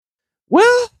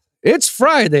Well, it's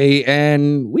Friday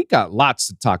and we got lots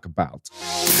to talk about.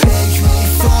 Take me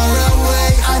far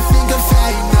away, I think I've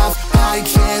had enough. I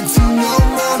can't do no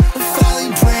more, I'm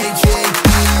finally breaking.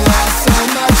 You lost all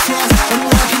my trust, I'm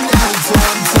walking out the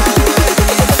door.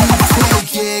 Don't let you keep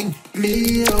taking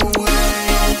me away.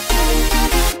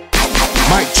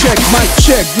 Mic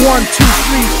check. 1, 2,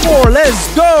 3, 4. Let's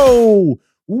go.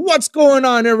 What's going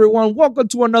on, everyone? Welcome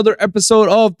to another episode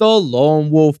of the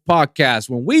Lone Wolf Podcast,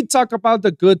 when we talk about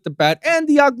the good, the bad, and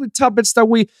the ugly topics that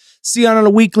we see on a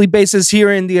weekly basis here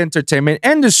in the entertainment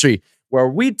industry, where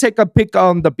we take a pick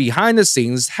on the behind the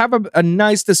scenes, have a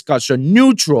nice discussion,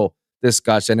 neutral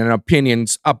discussion and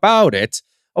opinions about it.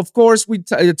 Of course, we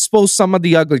expose some of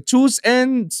the ugly truths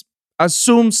and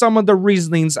assume some of the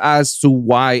reasonings as to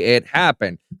why it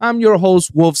happened. I'm your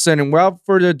host, Wolfson, and without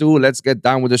further ado, let's get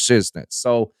down with the shiznit.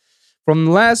 So, from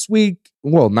last week,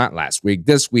 well, not last week,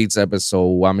 this week's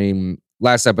episode,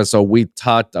 last episode, we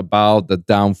talked about the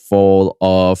downfall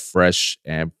of Fresh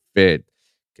and Fit.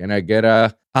 Can I get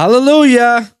a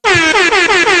hallelujah?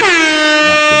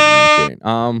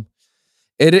 Not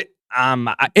kidding.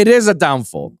 It is a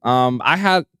downfall. I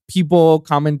had people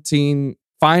commenting,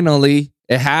 finally,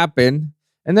 it happened.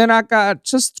 And then I got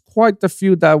just quite a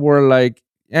few that were like,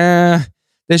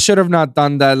 they should have not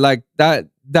done that. Like that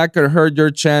could hurt your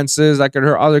chances. That could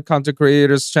hurt other content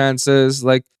creators' chances.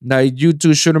 Like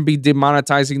YouTube shouldn't be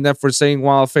demonetizing them for saying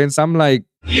wild things. I'm like,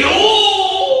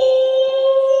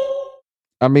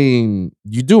 I mean,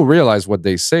 you do realize what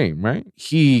they're saying, right?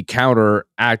 He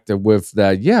counteracted with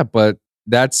that. Yeah, but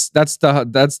that's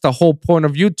the whole point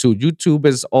of YouTube. YouTube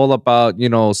is all about,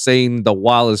 saying the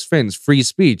wildest things, free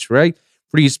speech, right?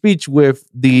 Free speech with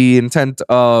the intent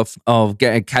of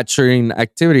capturing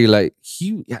activity. Like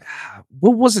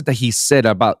what was it that he said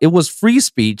about it? Was free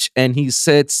speech, and he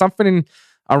said something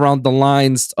around the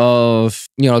lines of,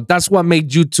 that's what made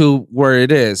YouTube where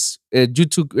it is.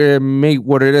 YouTube made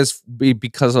what it is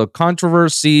because of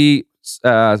controversy,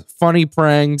 funny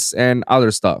pranks, and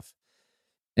other stuff.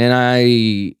 And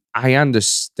I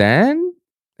understand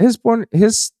his point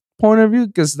of view,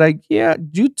 because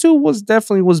YouTube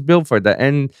was built for that,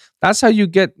 and that's how you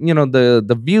get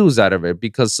the views out of it,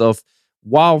 because of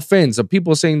wild things, of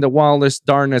people saying the wildest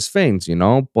darnest things,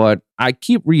 But I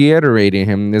keep reiterating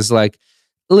him is like,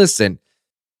 listen,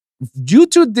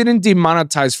 YouTube didn't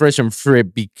demonetize Fresh and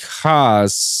Fit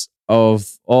because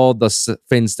of all the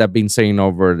things that I've been saying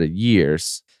over the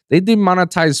years. They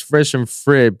demonetized Fresh and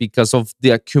Fit because of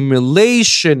the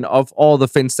accumulation of all the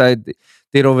things that I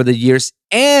did over the years,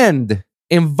 and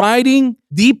inviting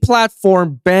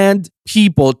deplatform banned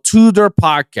people to their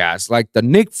podcast, like the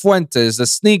Nick Fuentes, the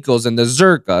Sneakos, and the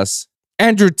Zerkas,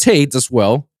 Andrew Tate as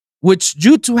well, which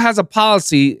YouTube has a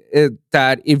policy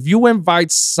that if you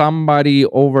invite somebody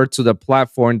over to the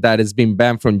platform that has been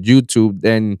banned from YouTube,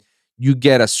 then you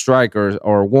get a strike or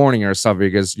a warning or something,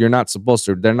 because they're not supposed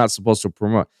to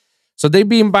promote. So they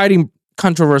be inviting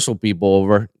controversial people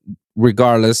over,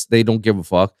 regardless. They don't give a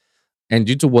fuck. And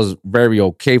YouTube was very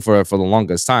okay for it for the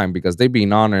longest time, because they've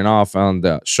been on and off on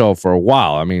the show for a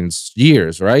while. I mean, it's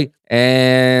years, right?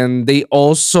 And they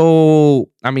also,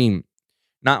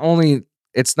 not only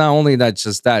that,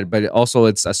 just that, but also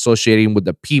it's associating with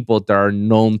the people that are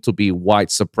known to be white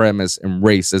supremacist and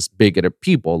racist, bigoted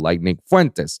people, like Nick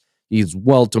Fuentes. He's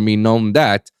well to be known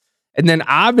that. And then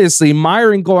obviously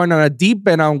Myron going on a deep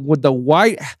end on with the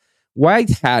white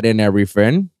hat and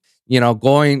everything,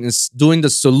 doing the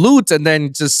salute and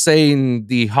then just saying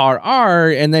the hard R,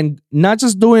 and then not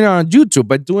just doing it on YouTube,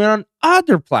 but doing it on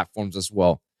other platforms as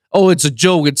well. Oh, it's a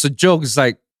joke. It's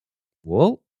like,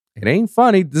 well, it ain't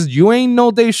funny. You ain't no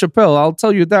Dave Chappelle. I'll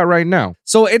tell you that right now.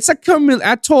 So it's I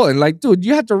told him, like, dude,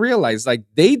 you have to realize, like,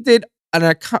 they did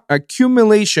an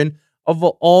accumulation of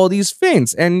all these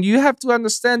things. And you have to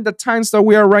understand the times that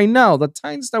we are right now. The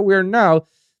times that we are now,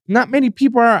 not many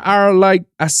people are like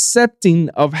accepting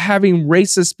of having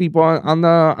racist people on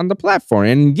the platform.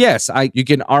 And yes, you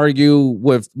can argue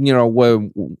with,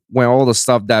 when all the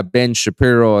stuff that Ben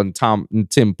Shapiro and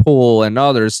Tim Pool and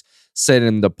others said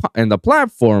in the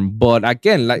platform. But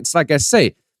again, it's like I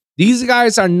say, these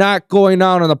guys are not going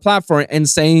out on the platform and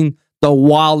saying the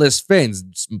wildest things.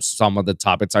 Some of the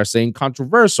topics are saying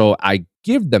controversial. I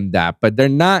give them that, but they're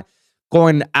not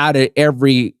going at it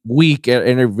every week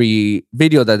in every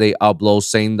video that they upload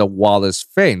saying the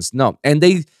wildest things. No, and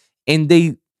they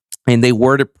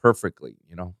word it perfectly.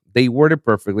 They word it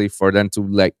perfectly for them to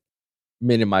like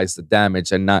minimize the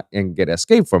damage and get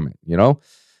escape from it.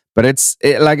 But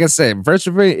like I said,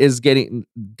 virtual is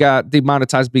got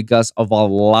demonetized because of a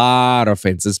lot of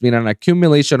things. It's been an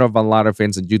accumulation of a lot of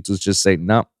things, and YouTube's just saying,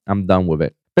 no, I'm done with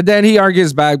it. But then he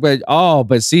argues back,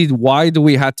 but see, why do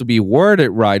we have to be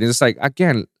worded right? It's like,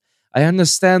 again, I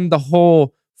understand the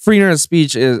whole freedom of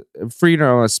speech,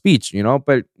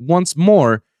 but once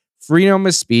more, freedom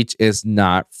of speech is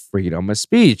not freedom of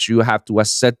speech. You have to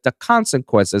accept the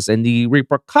consequences and the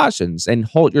repercussions and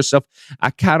hold yourself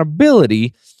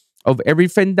accountability of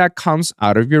everything that comes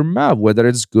out of your mouth, whether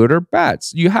it's good or bad.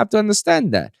 So you have to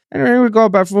understand that. And then we go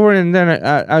back forward, and then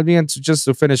at the end, just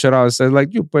to finish it off, I say like,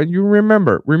 but you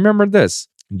remember this: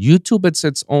 YouTube, it's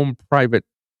its own private,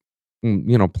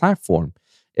 platform.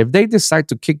 If they decide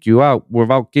to kick you out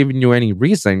without giving you any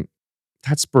reason,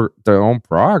 that's their own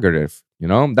prerogative.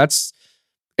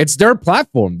 It's their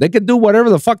platform. They can do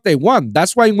whatever the fuck they want.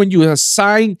 That's why when you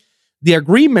assign the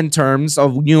agreement terms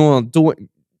of doing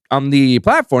on the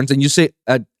platforms and you say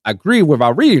agree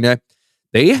without reading it,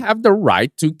 they have the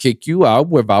right to kick you out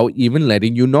without even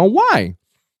letting you know why.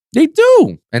 They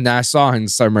do. And I saw him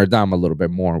simmer down a little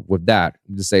bit more with that.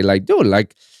 To say like, dude,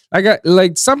 like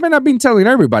something I've been telling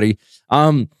everybody.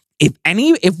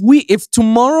 If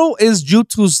tomorrow is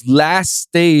YouTube's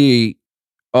last day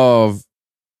of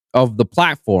the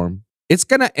platform, it's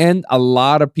gonna end a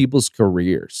lot of people's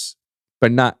careers,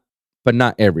 but not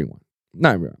everyone.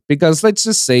 Not everyone. Because let's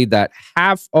just say that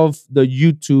half of the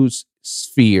YouTube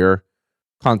sphere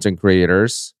content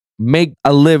creators make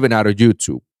a living out of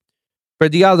YouTube.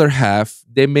 But the other half,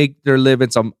 they make their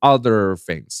living some other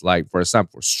things, like for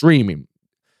example, streaming.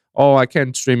 Oh, I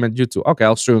can't stream on YouTube. Okay,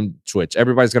 I'll stream Twitch.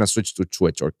 Everybody's gonna switch to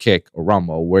Twitch or Kick or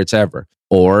Rumble or whichever.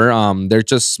 Or they're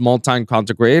just small-time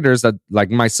content creators that, like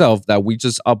myself, that we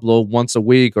just upload once a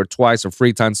week or twice or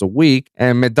 3 times a week,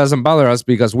 and it doesn't bother us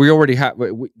because we already have.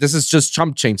 This is just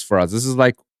chump change for us. This is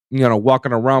like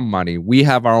walking around money. We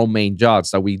have our own main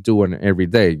jobs that we do every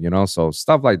day. So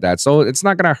stuff like that. So it's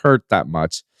not gonna hurt that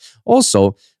much.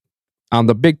 Also, on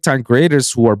the big-time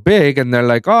creators who are big and they're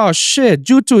like, oh shit,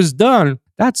 YouTube is done.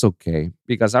 That's okay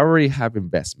because I already have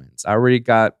investments. I already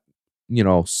got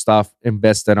stuff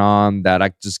invested on that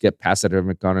I just get passive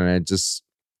income and just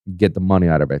get the money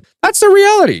out of it. That's the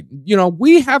reality.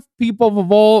 We have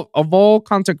people of all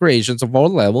content creations of all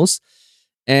levels,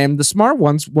 and the smart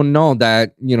ones will know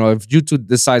that if YouTube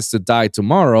decides to die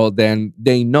tomorrow, then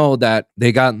they know that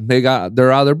they got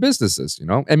their other businesses.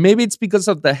 And maybe it's because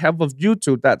of the help of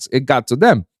YouTube that it got to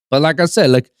them. But like I said,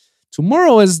 like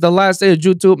tomorrow is the last day of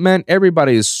YouTube, man.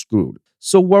 Everybody is screwed.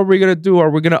 So what are we going to do?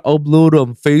 Are we going to upload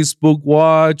on Facebook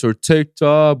Watch or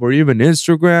TikTok or even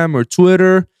Instagram or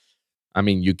Twitter? I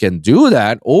mean, you can do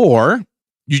that, or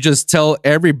you just tell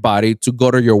everybody to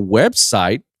go to your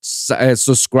website,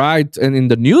 subscribe in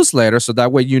the newsletter, so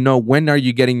that way when are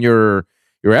you getting your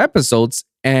episodes,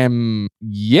 and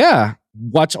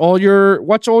watch all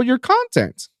your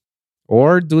content,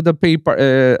 or do the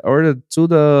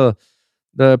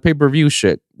the pay-per-view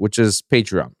shit, which is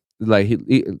Patreon. Like,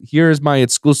 here's my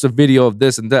exclusive video of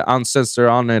this and that, uncensored,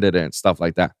 unedited, and stuff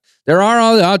like that. There are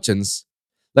other options.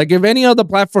 Like, if any other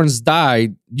platforms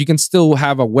died, you can still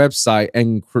have a website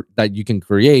that you can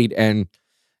create and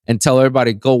tell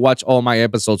everybody, go watch all my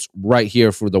episodes right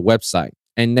here through the website.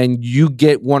 And then you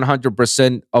get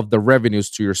 100% of the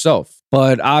revenues to yourself.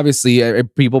 But obviously,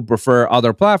 people prefer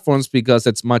other platforms because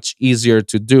it's much easier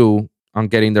to do on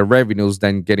getting the revenues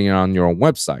than getting it on your own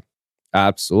website.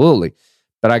 Absolutely.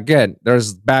 But again,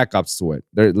 there's backups to it.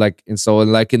 They're like, and so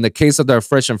like in the case of the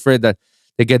Fresh and Fit that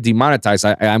they get demonetized.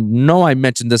 I know I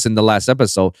mentioned this in the last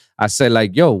episode. I said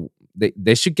like, yo,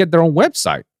 they should get their own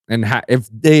website, and if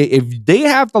they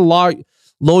have the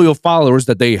loyal followers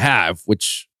that they have,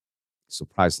 which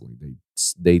surprisingly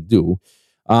they do,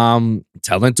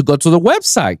 tell them to go to the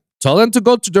website. Tell them to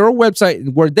go to their own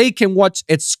website where they can watch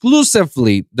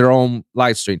exclusively their own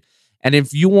live stream. And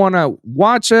if you want to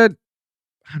watch it,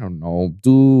 I don't know,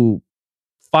 do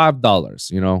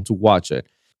 $5, to watch it.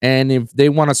 And if they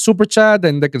want to super chat,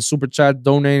 then they can super chat,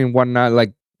 donate and whatnot.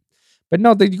 Like, but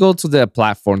no, they go to the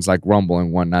platforms like Rumble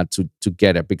and whatnot to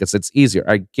get it because it's easier.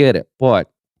 I get it,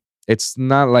 but it's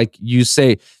not like you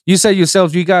say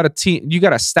yourself, you got a team, you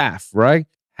got a staff, right?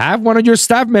 Have one of your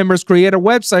staff members create a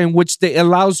website in which they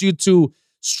allows you to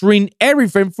stream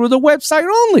everything through the website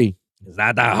only. It's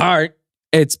not that hard.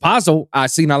 It's possible.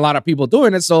 I've seen a lot of people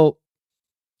doing it. So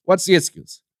what's the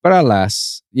excuse? But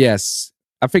alas, yes,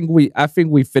 I think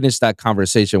we finished that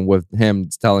conversation with him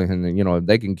telling him that, if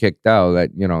they can kick out,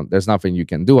 that, there's nothing you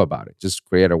can do about it. Just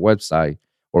create a website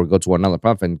or go to another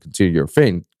platform and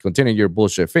continue your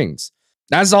bullshit things.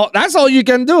 That's all you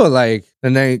can do. Like,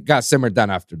 and they got simmered down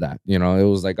after that. It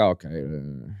was like, okay.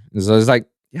 So it's like,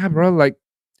 yeah, bro, like,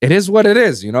 it is what it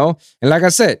is, you know? And like I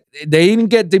said, they didn't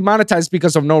get demonetized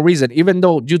because of no reason, even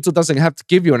though YouTube doesn't have to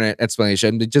give you an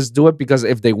explanation. They just do it because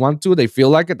if they want to, they feel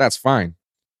like it, that's fine.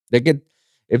 They get,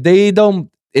 if they don't,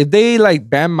 if they like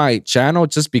ban my channel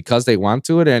just because they want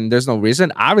to it and there's no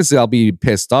reason, obviously I'll be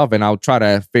pissed off and I'll try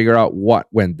to figure out what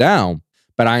went down.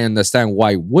 But I understand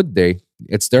why would they?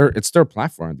 It's their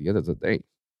platform at the end of the day.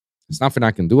 There's nothing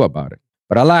I can do about it.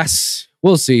 But alas,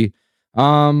 we'll see.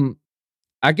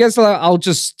 I guess I'll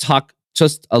just talk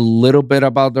just a little bit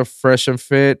about the Fresh and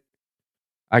Fit.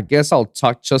 I guess I'll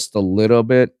talk just a little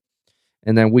bit,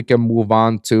 and then we can move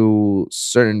on to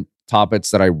certain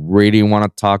topics that I really want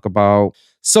to talk about.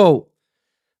 So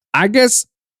I guess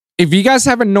if you guys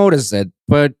haven't noticed it,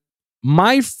 but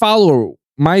my subscription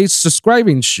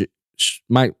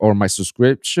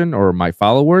or my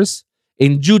followers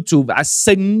in YouTube has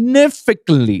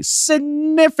significantly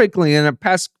in the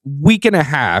past week and a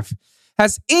half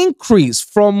has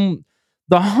increased from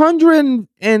the 100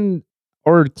 and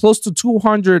or close to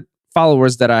 200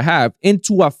 followers that I have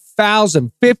into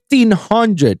 1,000,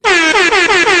 1,500.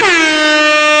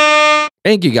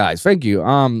 Thank you guys. Thank you.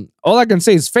 All I can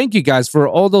say is thank you guys for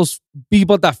all those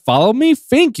people that follow me.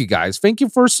 Thank you guys. Thank you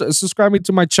for subscribing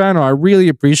to my channel. I really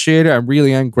appreciate it. I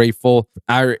really am grateful.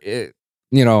 I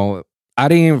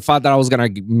didn't even thought that I was gonna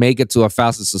make it to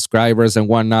 1,000 subscribers and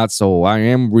whatnot. So I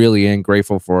am really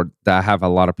grateful for that. I have a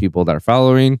lot of people that are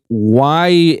following. Why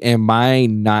am I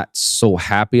not so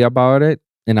happy about it?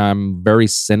 And I'm very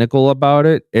cynical about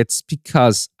it. It's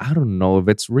because I don't know if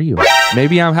it's real.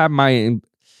 Maybe I have my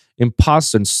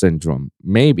imposter syndrome.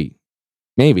 Maybe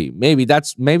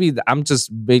I'm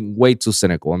just being way too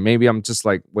cynical, and maybe I'm just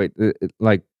like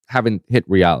haven't hit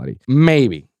reality.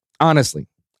 Maybe, honestly,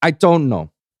 I don't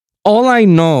know. All I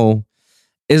know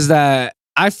is that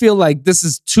I feel like this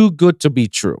is too good to be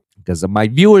true because my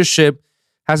viewership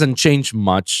hasn't changed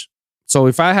much. So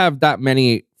if I have that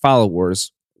many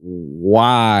followers,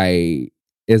 why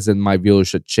isn't my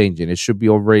viewership changing? It should be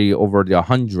already over the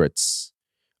hundreds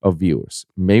of viewers.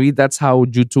 Maybe that's how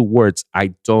YouTube works.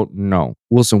 I don't know.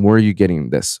 Wilson, where are you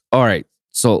getting this? All right.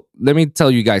 So let me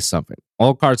tell you guys something.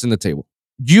 All cards on the table.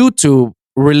 YouTube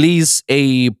released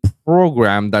a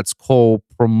program that's called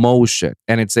promotion,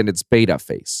 and it's in its beta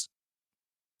phase.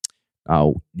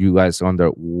 Now, you guys wonder,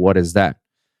 what is that?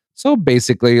 So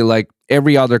basically, like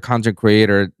every other content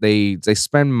creator, they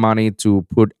spend money to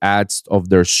put ads of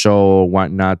their show or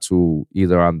whatnot to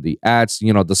either on the ads, the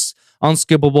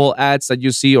unskippable ads that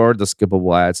you see or the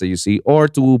skippable ads that you see, or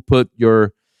to put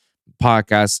your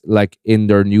podcast like in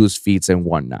their news feeds and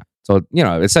whatnot. So,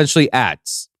 essentially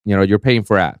ads, you're paying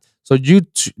for ads. So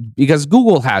YouTube, because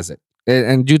Google has it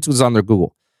and YouTube's under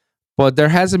Google, but there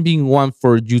hasn't been one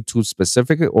for YouTube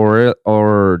specifically,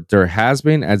 or there has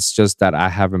been. It's just that I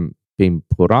haven't been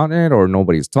put on it or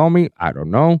nobody's told me. I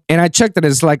don't know. And I checked it.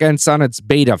 It's on its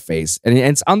beta phase and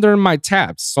it's under my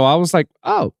tabs. So I was like,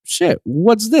 oh shit,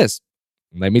 what's this?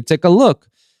 Let me take a look.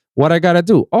 What I got to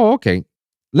do? Oh, okay.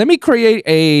 Let me create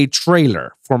a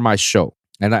trailer for my show.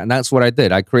 And that's what I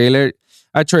did. I created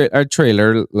a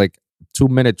trailer, like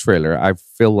 2-minute trailer. I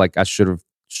feel like I should have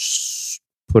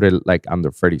put it like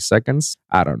under 30 seconds.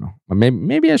 I don't know.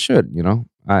 Maybe I should,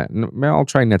 maybe I'll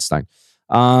try next time.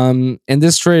 In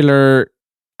this trailer,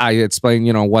 I explain,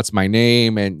 what's my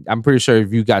name, and I'm pretty sure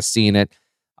if you guys seen it,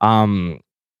 the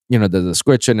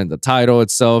description and the title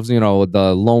itself,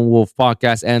 the Lone Wolf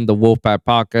podcast and the Wolfpack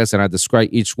podcast, and I describe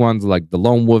each one. Like the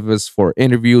Lone Wolf is for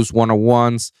interviews,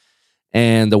 one-on-ones,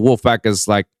 and the Wolfpack is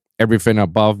like everything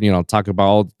above, talk about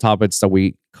all the topics that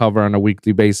we cover on a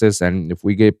weekly basis. And if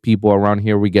we get people around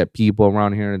here, we get people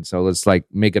around here. And so it's like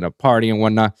making a party and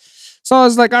whatnot. So I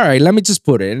was like, all right, let me just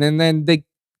put it. And then they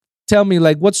tell me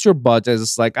like, what's your budget?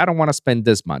 It's like, I don't want to spend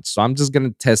this much. So I'm just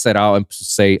going to test it out and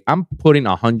say, I'm putting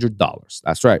 $100.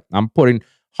 That's right. I'm putting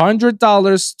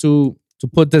 $100 to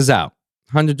put this out.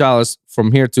 $100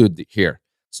 from here to here.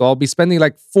 So I'll be spending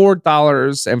like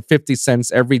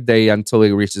 $4.50 every day until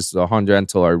it reaches to 100,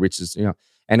 until it reaches, and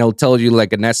it'll tell you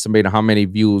like an estimate of how many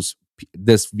views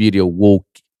this video will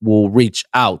reach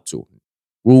out to.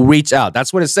 Will reach out.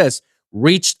 That's what it says.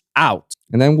 Reach out.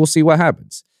 And then we'll see what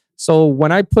happens. So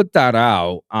when I put that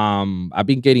out, I've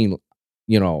been getting,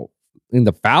 in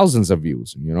the thousands of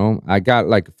views, I got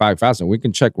like 5,000. We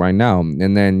can check right now.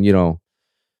 And then,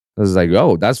 I was like,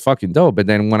 oh, that's fucking dope. But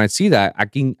then when I see that, I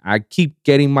keep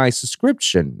getting my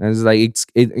subscription. And it's like, it's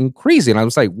increasing. I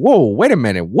was like, whoa, wait a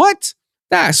minute. What?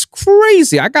 That's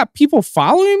crazy. I got people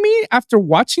following me after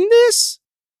watching this.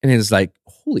 And it's like,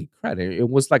 holy crap. It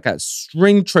was like a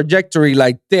string trajectory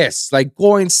like this, like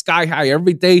going sky high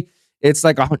every day. It's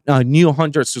like a new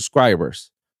 100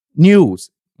 subscribers. News.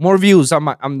 more views on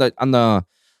the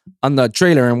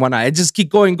trailer and whatnot. It just keep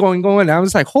going. And I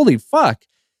was like, holy fuck.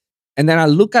 And then I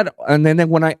look at, and then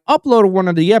when I uploaded one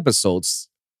of the episodes,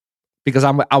 because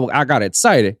I got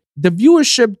excited, the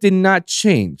viewership did not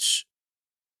change.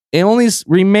 It only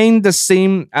remained the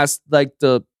same as like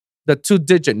the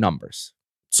 2-digit numbers.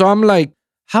 So I'm like,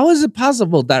 how is it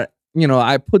possible that,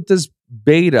 I put this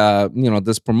beta,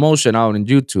 this promotion out on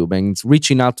YouTube and it's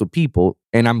reaching out to people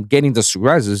and I'm getting the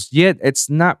subscribers, yet it's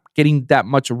not getting that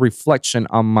much of reflection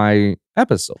on my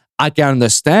episode. I can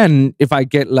understand if I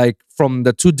get like from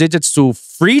the 2 digits to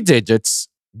 3 digits,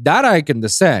 that I can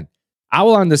understand. I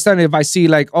will understand if I see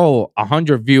like,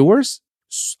 100 viewers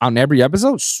on every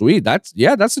episode. Sweet. That's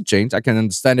a change. I can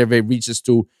understand if it reaches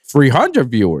to 300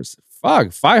 viewers.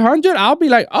 Fuck, 500. I'll be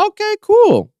like, okay,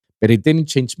 cool. But it didn't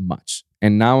change much.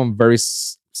 And now I'm very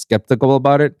skeptical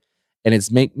about it. And it's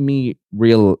made me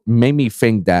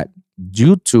think that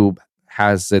YouTube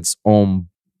has its own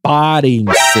botting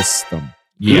system.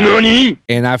 Yeah.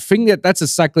 And I think that that's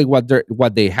exactly what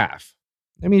they have.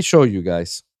 Let me show you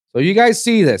guys. So you guys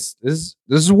see this. This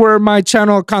is where my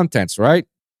channel contents, right?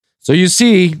 So you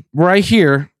see right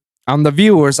here on the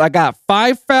viewers, I got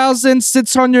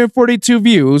 5,642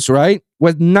 views, right?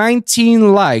 With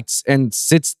 19 likes and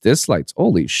 6 dislikes.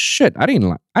 Holy shit. I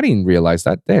didn't realize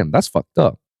that. Damn, that's fucked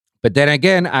up. But then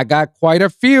again, I got quite a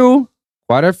few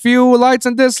likes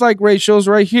and dislike ratios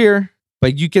right here.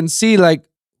 But you can see like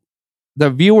the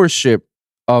viewership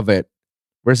of it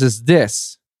versus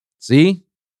this. See?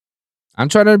 I'm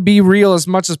trying to be real as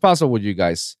much as possible with you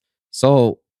guys.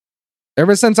 So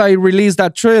ever since I released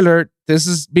that trailer, this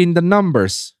has been the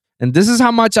numbers. And this is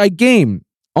how much I gained.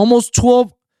 Almost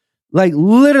 12, like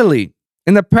literally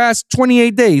in the past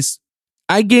 28 days,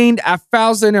 I gained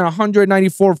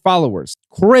 1,194 followers.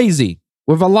 Crazy.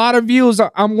 With a lot of views,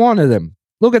 I'm one of them.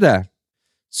 Look at that.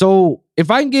 So if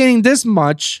I'm gaining this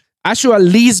much, I should at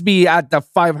least be at the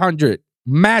 500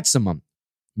 maximum.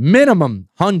 Minimum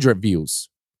 100 views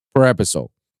per episode.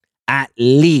 At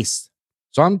least.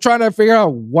 So I'm trying to figure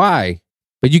out why.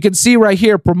 But you can see right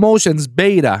here, promotions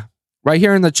beta, right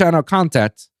here in the channel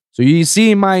content. So you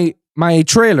see my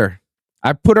trailer.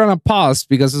 I put on a pause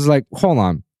because it's like, hold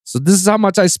on. So this is how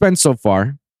much I spent so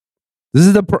far. This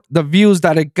is the views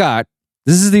that it got.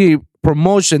 This is the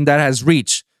promotion that has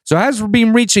reached. So it has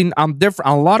been reaching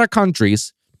a lot of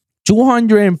countries.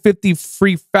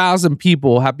 253,000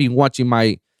 people have been watching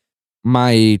my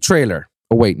trailer.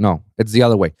 Oh wait, no, it's the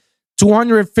other way.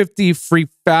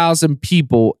 253,000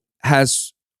 people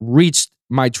has reached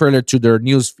my trailer to their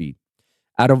newsfeed.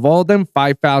 Out of all them,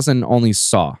 5,000 only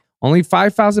saw. Only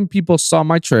 5,000 people saw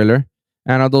my trailer.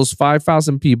 And of those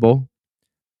 5,000 people,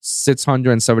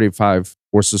 675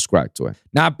 were subscribed to it.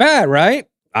 Not bad, right?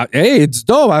 Hey, it's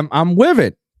dope. I'm with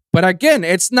it. But again,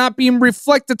 it's not being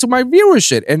reflected to my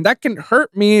viewership. And that can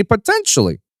hurt me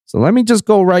potentially. So let me just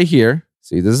go right here.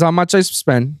 See, this is how much I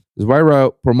spent. This is where I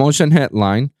wrote promotion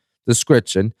headline,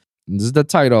 description. And this is the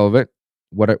title of it.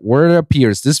 Where it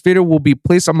appears. This video will be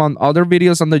placed among other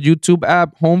videos on the YouTube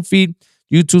app, home feed,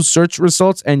 YouTube search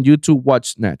results, and YouTube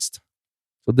Watch Next.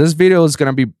 So this video is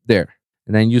going to be there.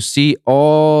 And then you see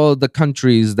all the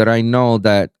countries that I know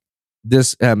that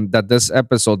this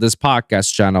episode, this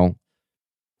podcast channel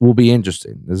will be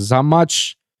interesting. This is how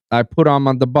much I put on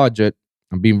the budget.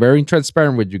 I'm being very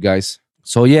transparent with you guys.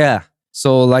 So yeah.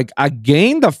 So like I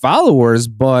gained the followers,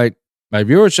 but my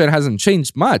viewership hasn't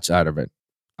changed much out of it.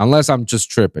 Unless I'm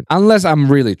just tripping. Unless I'm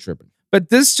really tripping. But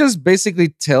this just basically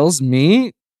tells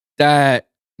me that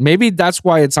maybe that's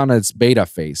why it's on its beta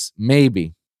phase.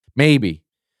 Maybe.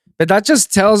 But that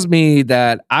just tells me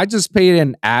that I just paid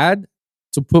an ad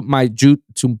to put my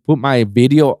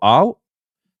video out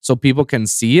so people can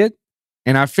see it.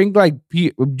 And I think like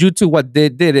due to what they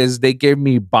did is they gave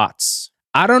me bots.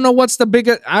 I don't know what's the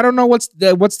biggest. I don't know what's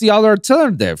the other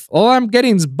alternative. All I'm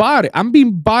getting is botted. I'm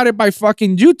being botted by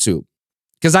fucking YouTube.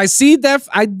 Because I see that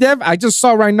I just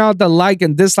saw right now the like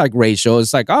and dislike ratio.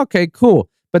 It's like, okay, cool.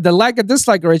 But the like and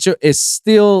dislike ratio is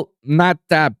still not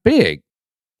that big.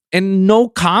 And no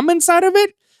comments out of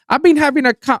it. I've been having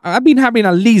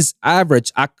at least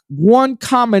average one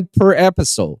comment per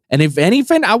episode. And if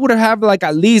anything, I would have like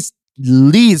at least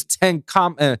 10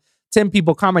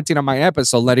 people commenting on my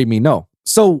episode letting me know.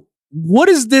 So what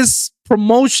is this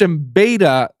promotion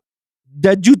beta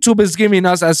that YouTube is giving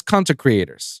us as content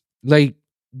creators? Like,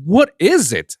 what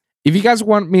is it? If you guys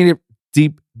want me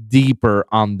to deeper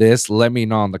on this, let me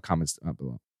know in the comments down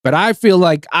below. But I feel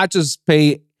like I just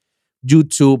pay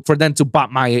YouTube for them to bot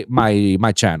my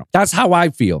channel. That's how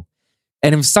I feel.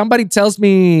 And if somebody tells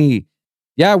me,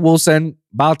 yeah, Wilson,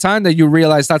 about time that you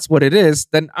realize that's what it is,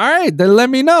 then all right, then let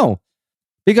me know.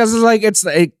 Because it's like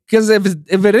because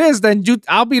if it is, then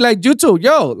I'll be like YouTube,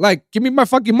 yo, like give me my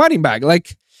fucking money back.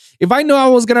 Like if I knew I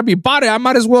was gonna be bought it, I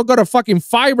might as well go to fucking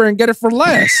Fiverr and get it for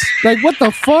less. Like what the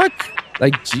fuck?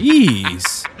 Like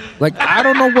jeez, like I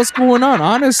don't know what's going on.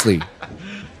 Honestly,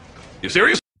 You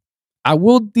serious? I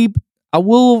will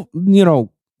go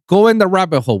in the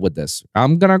rabbit hole with this.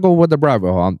 I'm gonna go with the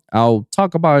rabbit hole. I'll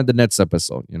talk about it in the next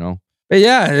episode. But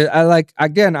yeah, I like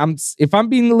again. If I'm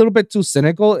being a little bit too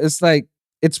cynical, it's like.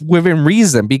 It's within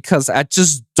reason because I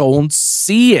just don't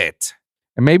see it.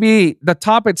 And maybe the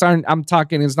topics I'm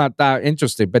talking is not that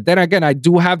interesting. But then again, I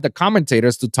do have the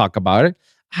commentators to talk about it.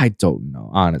 I don't know,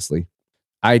 honestly.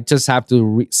 I just have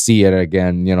to see it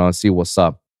again, see what's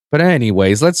up. But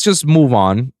anyways, let's just move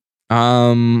on.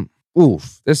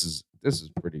 This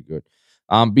is pretty good.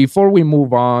 Before we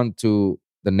move on to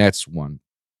the next one,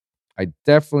 I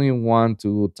definitely want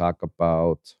to talk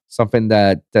about something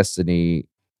that Destiny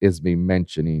is been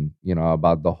mentioning,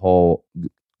 about the whole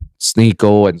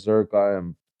Sneeko and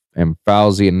Zerka and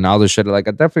Fauzi and all this shit. Like,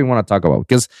 I definitely want to talk about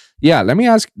because, yeah, let me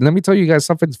tell you guys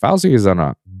something. Fauzi is on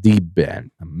a deep bend,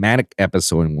 a manic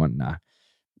episode and whatnot.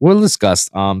 We'll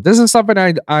discuss. This is something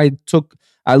I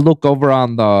look over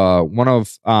on the one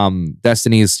of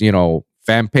Destiny's,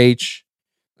 fan page,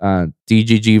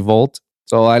 DGG Volt.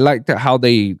 So I like how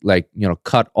they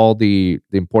cut all the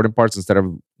important parts instead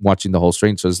of watching the whole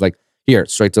stream. So it's like, here,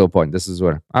 straight to the point. This is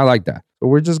what I like that. So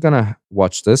we're just gonna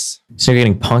watch this. So you're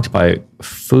getting punked by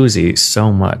Fuzi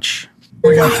so much.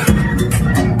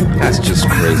 That's just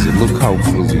crazy. Look how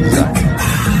Fuzi's at.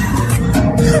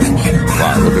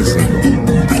 Wow, look at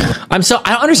Sneeko. I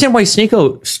don't understand why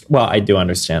Sneeko. Well, I do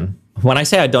understand. When I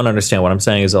say I don't understand, what I'm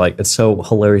saying is like it's so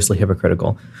hilariously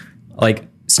hypocritical. Like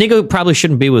Sneeko probably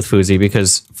shouldn't be with Fuzi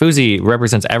because Fuzi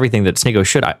represents everything that Sneeko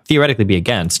should theoretically be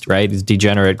against, right? He's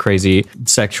degenerate, crazy,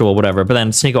 sexual, whatever. But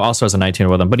then Sneeko also has a 19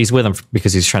 with him, but he's with him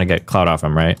because he's trying to get clout off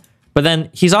him, right? But then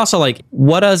he's also like,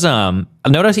 what does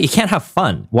notice he can't have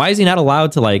fun. Why is he not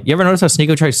allowed to you ever notice how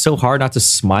Sneeko tries so hard not to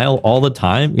smile all the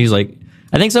time? He's like,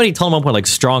 I think somebody told him at one point like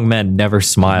strong men never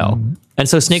smile. And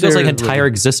so Sneeko's like entire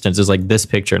existence is like this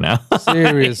picture now.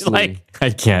 Seriously. I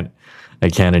can't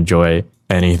enjoy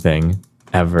anything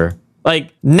ever.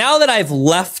 Like now that I've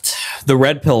left the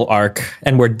Red Pill arc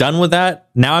and we're done with that,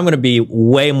 now I'm going to be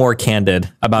way more candid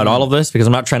about all of this because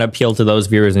I'm not trying to appeal to those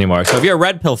viewers anymore. So if you're a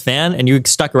Red Pill fan and you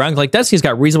stuck around like this, he's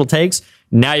got reasonable takes.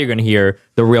 Now you're going to hear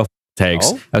the real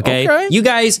takes. Okay? You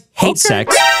guys hate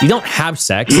sex. You don't have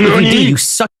sex. If you do, you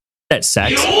suck at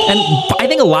sex. And I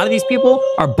think a lot of these people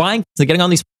are buying, getting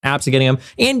on these apps and getting them.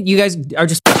 And you guys are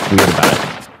just weird about it.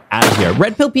 Out of here.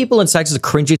 Red pill people and sex is the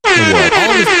cringiest thing in the world. All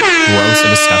of this is gross and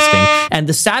disgusting. And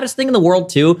the saddest thing in the world,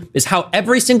 too, is how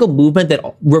every single movement that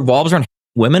revolves around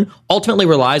women ultimately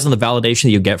relies on the validation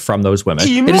that you get from those women.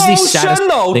 It is the saddest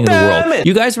thing in the world.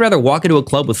 You guys would rather walk into a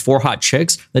club with 4 hot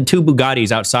chicks than 2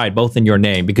 Bugattis outside, both in your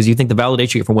name, because you think the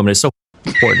validation you get from women is so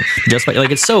important. Just like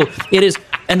it is.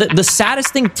 And the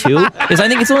saddest thing too is I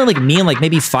think it's only like me and like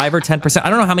maybe 5 or 10%. I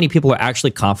don't know how many people are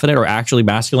actually confident or actually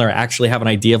masculine or actually have an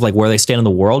idea of like where they stand in the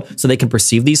world so they can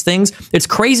perceive these things. It's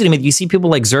crazy to me that you see people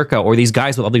like Zerka or these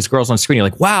guys with all these girls on screen. You're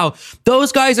like, wow,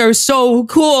 those guys are so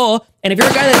cool. And if you're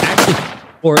a guy that actually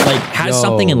or like has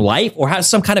something in life or has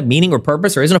some kind of meaning or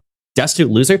purpose or isn't a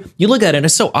destitute loser, you look at it and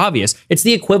it's so obvious. It's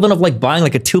the equivalent of like buying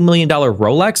like a $2 million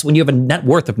Rolex when you have a net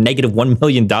worth of negative $1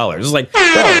 million. It's like, bro,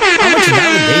 how much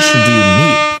validation do you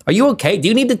need? Are you okay? Do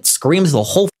you need to scream to the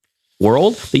whole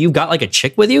world that you've got like a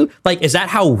chick with you? Like, is that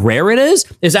how rare it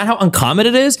is? Is that how uncommon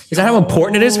it is? Is that how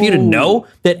important it is for you to know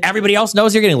that everybody else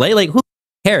knows you're getting laid? Like, who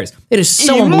cares? It is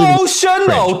so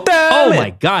emotional. Oh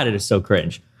my God, it is so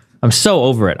cringe. I'm so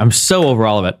over it. I'm so over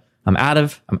all of it. I'm out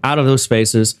of those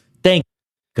spaces. Thank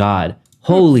God.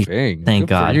 Holy thank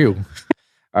God. For you.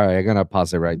 All right, I'm gonna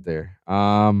pause it right there.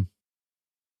 I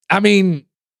mean,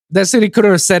 that city could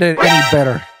have said it any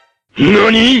better.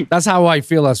 Nani? That's how I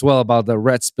feel as well about the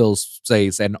Red Pill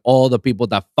space and all the people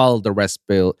that follow the Red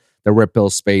Pill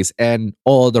space, and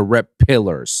all the Red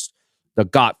Pillars, the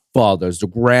Godfathers, the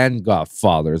Grand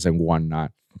Godfathers, and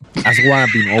whatnot. That's what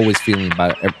I've been always feeling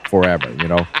about it forever.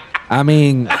 I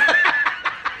mean.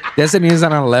 Destiny is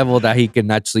on a level that he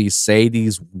can actually say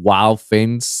these wild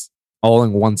things all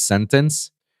in one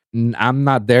sentence. I'm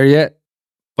not there yet,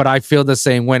 but I feel the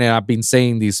same way, and I've been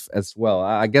saying these as well.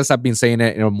 I guess I've been saying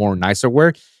it in a more nicer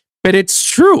word, but it's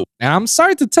true. And I'm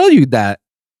sorry to tell you that,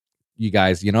 you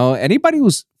guys, anybody who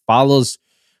follows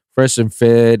Fresh and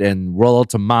Fit and Rollo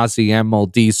Tomasi,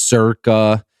 MLD,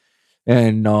 Circa,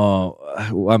 and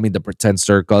the pretend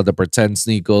Circle, the pretend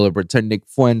Sneeko, the pretend Nick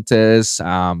Fuentes,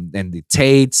 and the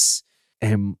Tates,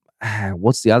 and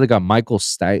what's the other guy? Michael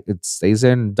stays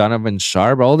in Donovan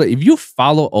Sharp. If you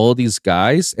follow all these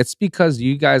guys, it's because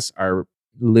you guys are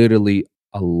literally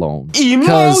alone.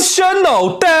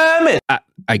 Emotional, damn it.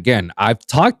 Again, I've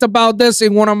talked about this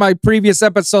in one of my previous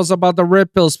episodes about the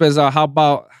red pill space.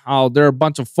 How they're a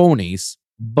bunch of phonies,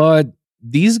 but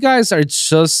these guys are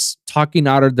just talking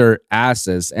out of their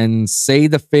asses and say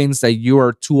the things that you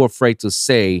are too afraid to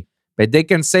say. But they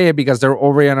can say it because they're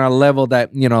already on a level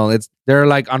that, they're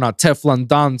like on a Teflon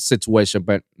Don situation,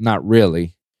 but not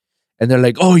really. And they're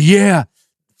like, oh yeah,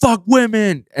 fuck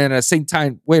women. And at the same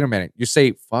time, wait a minute, you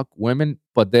say fuck women,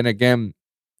 but then again,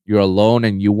 you're alone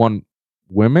and you want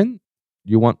women?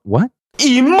 You want what?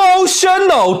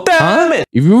 Emotional, damn it.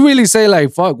 If you really say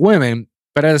like fuck women,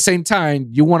 but at the same time,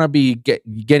 you want to be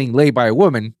getting laid by a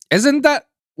woman, isn't that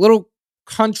a little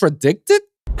contradicted?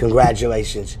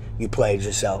 Congratulations, you played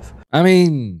yourself. I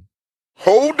mean,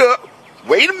 Hold up.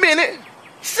 Wait a minute.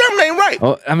 Something ain't right.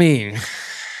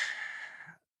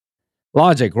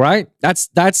 Logic, right? That's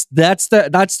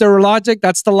the logic.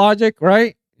 That's the logic,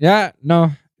 right? Yeah,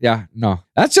 no.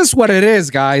 That's just what it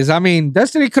is, guys. I mean,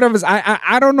 Destiny could have.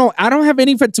 I don't know. I don't have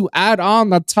anything to add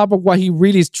on top of what he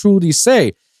really truly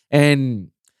say. And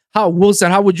how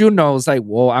Wilson, how would you know? It's like,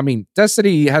 well, I mean,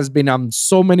 Destiny has been on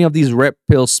so many of these red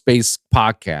pill space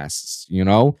podcasts,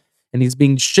 and he's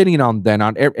been shitting on them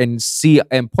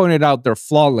and pointed out their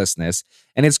flawlessness.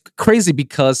 And it's crazy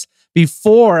because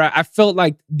before I felt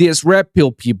like these red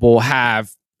pill people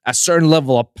have a certain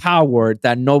level of power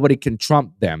that nobody can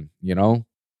trump them,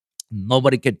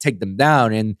 nobody can take them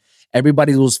down. And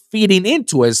everybody was feeding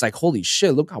into it. It's like, holy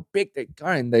shit, look how big they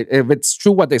are. And if it's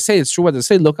true what they say, it's true what they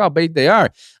say. Look how big they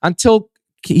are. Until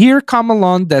here come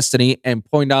along Destiny and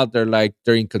point out their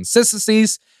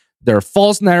inconsistencies, their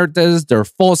false narratives, their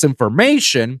false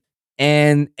information,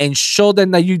 and show them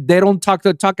that they don't talk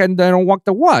the talk and they don't walk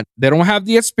the walk. They don't have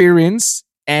the experience,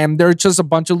 and they're just a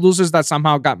bunch of losers that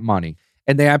somehow got money.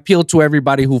 And they appeal to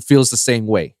everybody who feels the same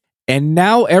way. And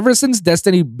now, ever since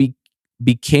Destiny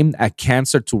became a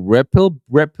cancer to Red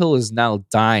Pill is now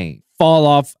dying.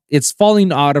 It's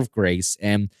falling out of grace.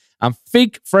 And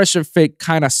Fresh and Fit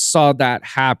kind of saw that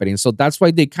happening. So that's why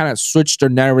they kind of switched their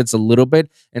narratives a little bit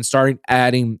and started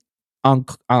adding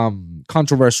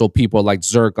controversial people like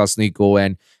Zerka, Nico,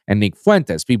 and Nick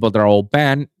Fuentes, people that are all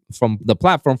banned from the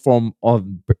platform for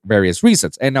various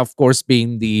reasons. And of course,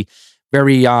 being the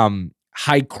very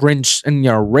high cringe and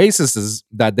racists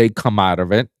that they come out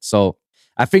of it. So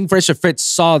I think Fresh and Fit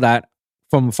saw that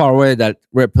from far away that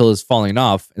Red Pill is falling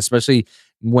off, especially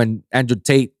when Andrew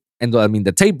Tate and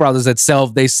the Tate brothers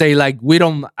itself, they say like, we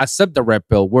don't accept the Red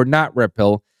Pill. We're not Red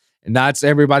Pill. And that's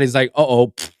everybody's like,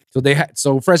 uh-oh.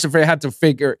 So Fresh and Fit had to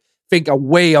think a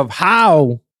way of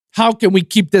how can we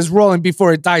keep this rolling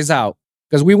before it dies out?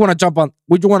 Because we want to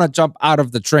jump out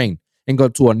of the train and go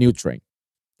to a new train.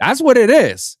 That's what it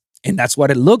is. And that's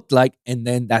what it looked like. And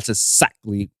then that's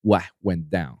exactly what went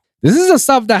down. This is the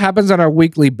stuff that happens on a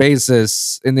weekly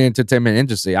basis in the entertainment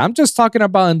industry. I'm just talking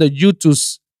about in the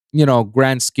YouTube,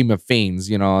 grand scheme of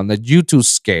things, on the YouTube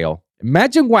scale.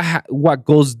 Imagine what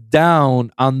goes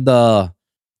down on the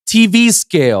TV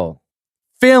scale,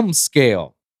 film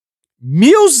scale,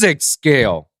 music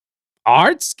scale,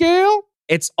 art scale.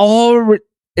 It's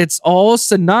all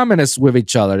synonymous with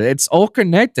each other. It's all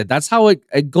connected. That's how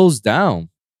it goes down.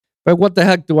 But what the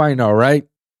heck do I know, right?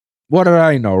 What do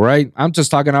I know, right? I'm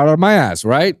just talking out of my ass,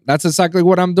 right? That's exactly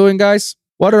what I'm doing, guys.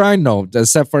 What do I know?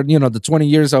 Except for, the 20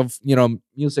 years of,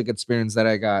 music experience that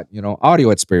I got,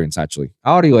 audio experience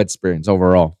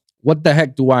overall. What the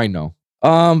heck do I know?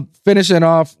 Finishing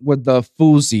off with the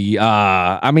Fuzi.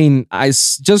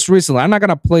 Just recently, I'm not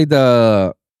gonna play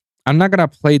the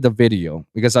video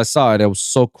because I saw it. It was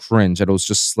so cringe. It was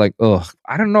just like, ugh.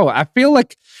 I don't know. I feel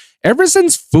like ever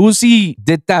since Fuzi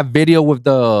did that video with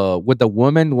the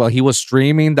woman while he was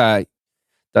streaming, the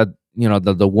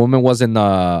woman was in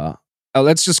the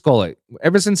let's just call it.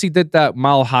 Ever since he did that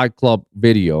Mile High Club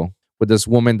video with this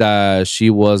woman that she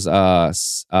was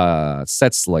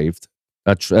sex slaved.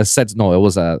 It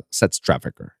was a sex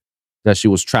trafficker that she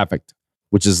was trafficked,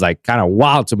 which is like kind of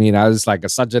wild to me. And I was like a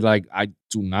subject like I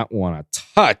do not want to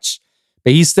touch,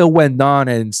 but he still went on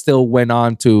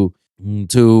to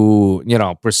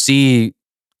proceed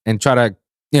and try to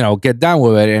get down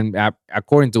with it. And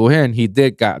according to him, he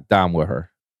did get down with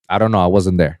her. I don't know. I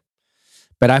wasn't there,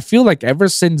 but I feel like ever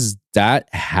since that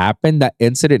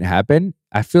incident happened,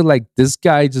 I feel like this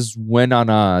guy just went on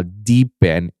a deep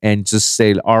end and just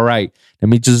said, all right, let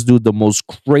me just do the most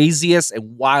craziest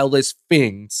and wildest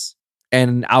things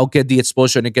and I'll get the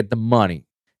exposure and get the money.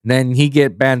 And then he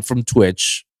get banned from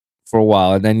Twitch for a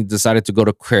while, and then he decided to go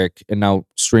to Kick, and now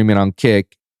streaming on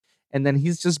Kick. And then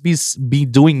he's just be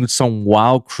doing some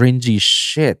wild, cringy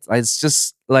shit. It's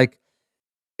just like,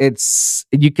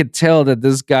 you could tell that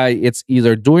this guy, it's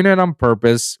either doing it on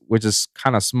purpose, which is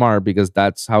kind of smart because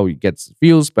that's how he gets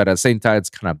views, but at the same time, it's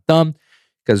kind of dumb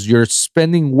because you're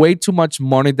spending way too much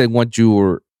money than what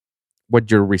you're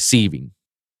receiving.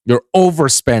 You're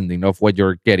overspending of what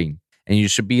you're getting, and you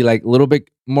should be like a little bit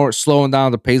more slowing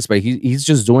down the pace. But he's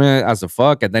just doing it as a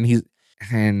fuck, and then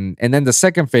and then the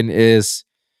second thing is,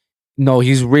 no,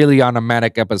 he's really on a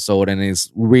manic episode, and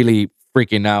he's really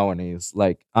freaking out, and he's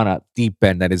like on a deep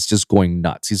end, and it's just going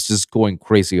nuts. He's just going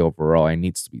crazy overall. It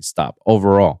needs to be stopped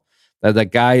overall. That the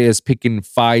guy is picking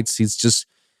fights. He's just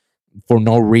for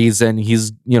no reason.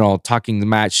 He's talking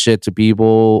mad shit to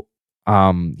people.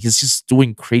 He's just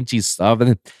doing crazy stuff.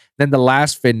 And then the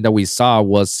last thing that we saw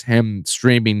was him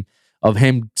streaming of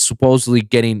him supposedly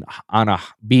being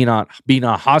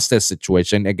a hostage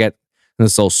situation and get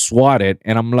so swatted.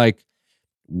 And I'm like,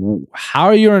 how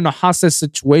are you in a hostage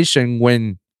situation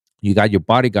when you got your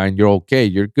bodyguard and you're okay,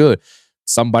 you're good?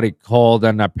 Somebody called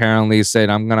and apparently said,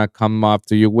 I'm gonna come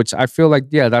after you, which I feel like,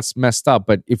 yeah, that's messed up.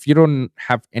 But if you don't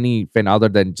have anything other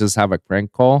than just have a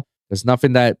prank call, there's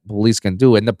nothing that police can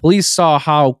do. And the police saw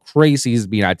how crazy he's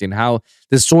been acting, how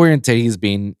disoriented he's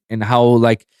been, and how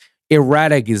like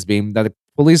erratic he's been, that the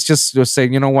police just say,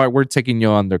 you know what, we're taking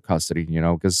you under custody,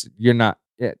 because you're not,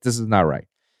 this is not right.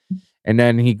 And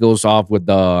then he goes off with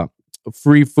the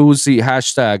free Fuzi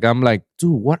hashtag. I'm like,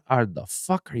 dude, what the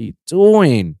fuck are you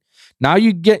doing? Now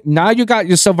you got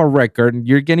yourself a record and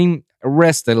you're getting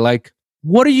arrested. Like,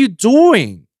 what are you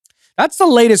doing? That's the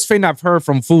latest thing I've heard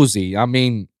from Fuzi. I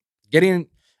mean, getting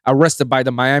arrested by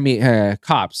the Miami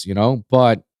cops,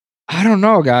 but I don't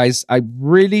know, guys. I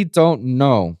really don't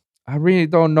know.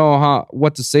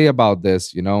 What to say about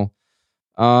this,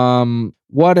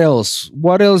 What else?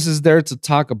 What else is there to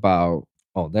talk about?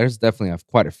 Oh, there's definitely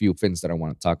quite a few things that I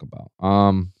want to talk about.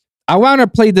 I want to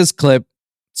play this clip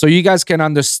so you guys can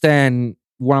understand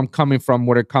where I'm coming from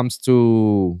when it comes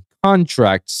to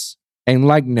contracts and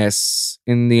likeness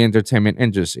in the entertainment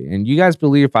industry. And you guys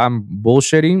believe I'm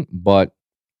bullshitting, but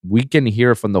we can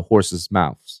hear from the horse's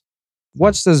mouths.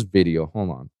 Watch this video. Hold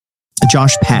on.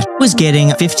 Josh Peck was getting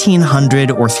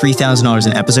 $1,500 or $3,000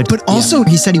 an episode. But also,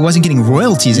 he said he wasn't getting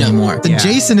royalties anymore.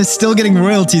 Jason is still getting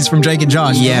royalties from Drake and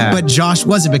Josh. Yeah. But Josh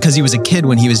wasn't because he was a kid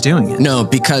when he was doing it. No,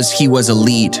 because he was a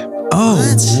lead.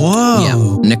 Oh, whoa.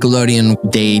 Yeah.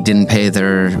 Nickelodeon, they didn't pay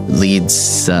their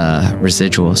leads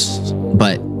residuals.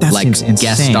 But That like seems insane.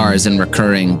 guest stars and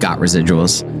recurring got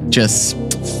residuals. Just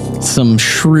some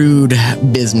shrewd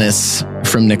business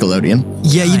from Nickelodeon.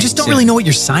 Yeah, you just don't really know what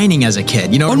you're signing as a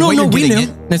kid. Oh, no, we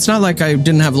knew. It's not like I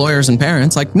didn't have lawyers and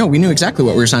parents. Like, no, we knew exactly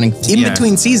what we were signing. In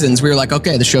between seasons, we were like,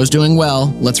 okay, the show's doing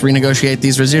well. Let's renegotiate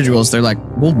these residuals. They're like,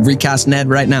 we'll recast Ned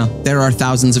right now. There are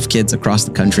thousands of kids across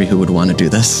the country who would want to do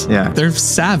this. Yeah. They're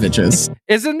savages.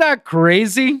 Isn't that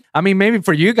crazy? I mean, maybe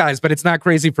for you guys, but it's not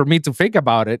crazy for me to think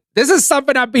about it. This is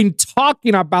something I've been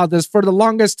talking about this for the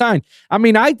longest time. I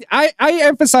mean, I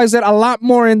emphasize it a lot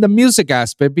more in the music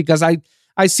aspect because I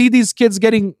see these kids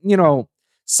getting,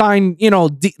 sign,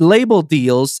 label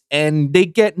deals, and they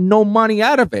get no money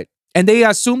out of it. And they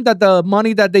assume that the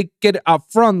money that they get up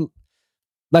front,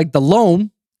 like the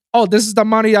loan, oh, this is the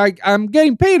money I'm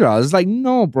getting paid on. It's like,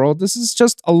 no, bro, this is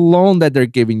just a loan that they're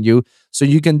giving you so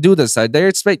you can do this. They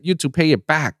expect you to pay it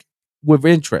back with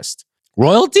interest.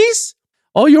 Royalties?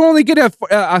 Oh, you only get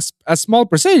a small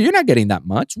percentage. You're not getting that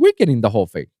much. We're getting the whole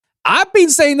thing. I've been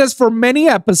saying this for many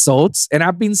episodes, and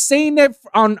I've been saying it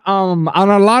on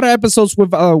a lot of episodes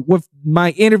with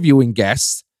my interviewing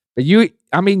guests. But you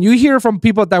hear from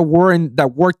people that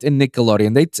worked in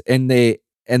Nickelodeon.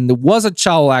 And there was a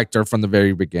child actor from the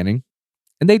very beginning,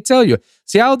 and they tell you,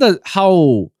 see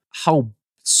how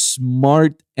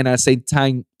smart and at the same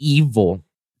time evil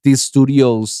these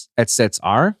studios at sets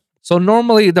are. So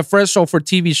normally the threshold for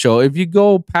TV show, if you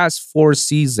go past 4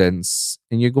 seasons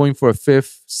and you're going for a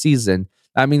 5th season,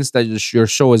 that means that your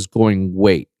show is going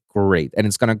great, and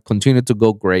it's gonna continue to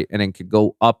go great, and it could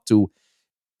go up to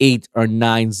 8 or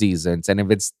 9 seasons. And if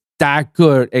it's that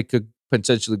good, it could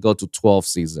potentially go to 12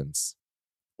 seasons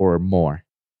or more.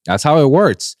 That's how it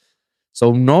works.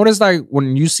 So notice like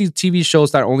when you see TV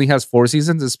shows that only has 4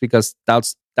 seasons, it's because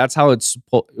that's how it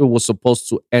was supposed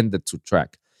to end the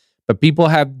track. But people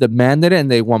have demanded it and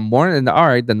they want more, and all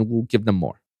right, then we'll give them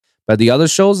more. But the other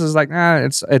shows is like,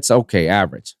 it's okay,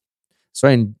 average. So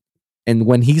and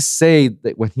when he said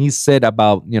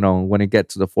about, when it get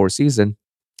to the 4th season,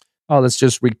 let's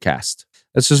just recast.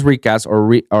 Let's just recast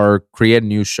or create a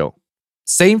new show.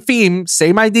 Same theme,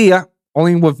 same idea,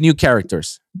 only with new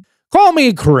characters. Call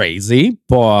me crazy,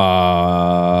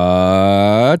 but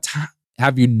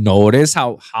have you noticed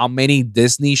how many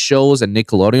Disney shows and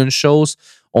Nickelodeon shows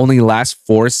only last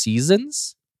 4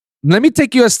 seasons? Let me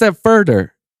take you a step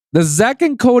further. The Zack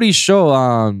and Cody show,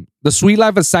 The Sweet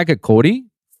Life of Zack and Cody,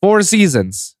 4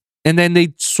 seasons, and then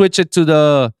they switch it to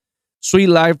the Sweet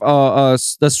Life,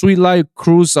 the Sweet Life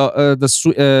Cruise,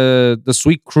 the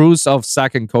Sweet Cruise of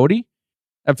Zack and Cody.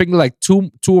 I think like two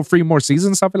or 3 more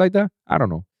seasons, something like that. I don't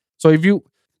know. So if you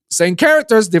same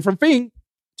characters, different thing.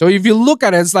 So if you look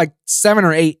at it, it's like 7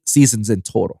 or 8 seasons in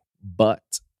total, but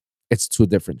it's 2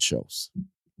 different shows,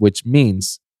 which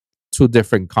means 2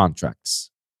 different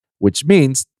contracts, which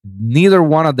means neither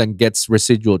one of them gets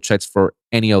residual checks for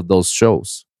any of those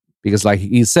shows. Because like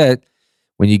he said,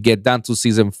 when you get down to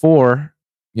season 4,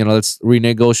 let's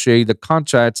renegotiate the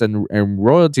contracts and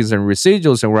royalties and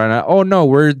residuals. And we're like, oh no,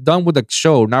 we're done with the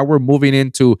show. Now we're moving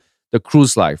into the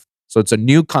cruise life. So it's a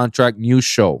new contract, new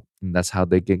show. And that's how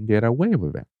they can get away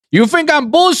with it. You think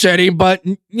I'm bullshitting, but,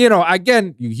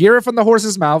 again, you hear it from the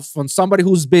horse's mouth, from somebody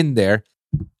who's been there.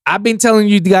 I've been telling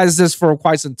you guys this for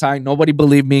quite some time. Nobody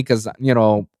believed me because,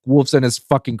 Wolfson is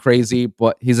fucking crazy,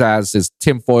 but he has his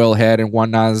tinfoil head and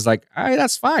whatnot. It's like, all right,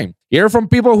 that's fine. Hear from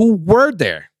people who were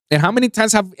there. And how many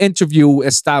times have interviewed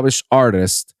established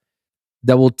artists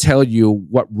that will tell you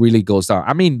what really goes on?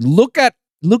 I mean, look at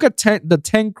the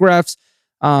 10 Graphs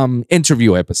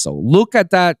interview episode. Look at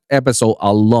that episode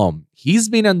alone. He's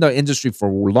been in the industry for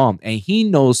long, and he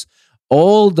knows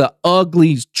all the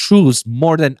ugly truths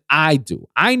more than I do.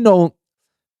 I know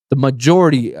the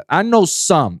majority. I know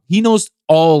some. He knows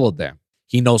all of them.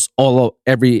 He knows all of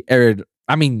every area.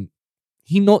 I mean,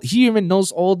 he even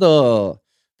knows all the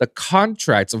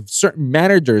contracts of certain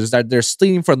managers that they're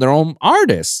stealing from their own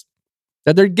artists,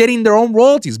 that they're getting their own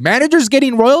royalties. Managers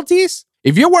getting royalties.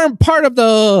 If you weren't part of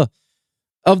the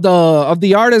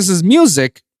artist's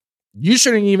music, you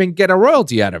shouldn't even get a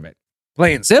royalty out of it.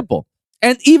 Plain simple.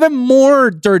 And even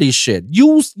more dirty shit.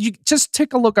 You just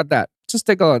take a look at that. Just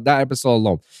take a look at that episode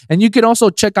alone. And you can also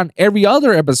check on every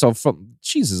other episode from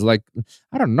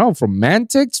from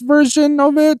Mantic's version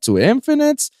of it to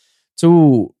Infinite's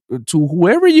to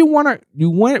whoever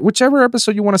whichever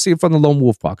episode you want to see from the Lone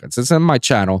Wolf Pockets. It's in my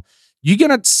channel. You're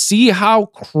gonna see how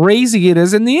crazy it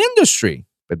is in the industry.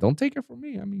 But don't take it from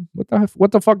me. I mean,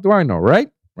 what the fuck do I know,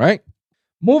 right? Right?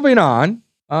 Moving on.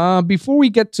 Before we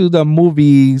get to the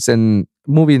movie and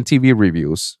TV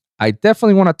reviews, I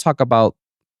definitely want to talk about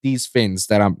these things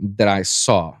that I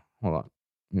saw. Hold on.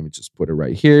 Let me just put it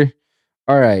right here.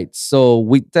 All right. So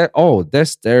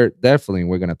definitely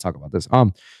we're gonna talk about this.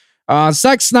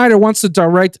 Zack Snyder wants to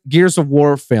direct Gears of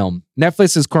War film.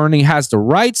 Netflix currently has the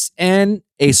rights and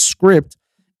a script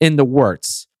in the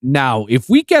works. Now, if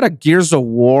we get a Gears of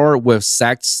War with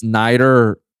Zack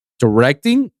Snyder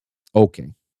directing,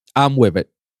 okay, I'm with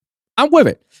it.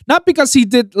 Not because he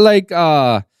did like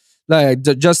the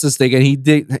Justice League and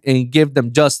he give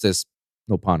them justice,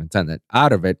 no pun intended,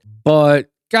 out of it. But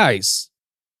guys,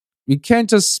 we can't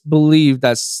just believe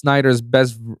that Snyder's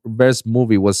best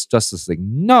movie was Justice League.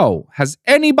 No. Has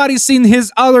anybody seen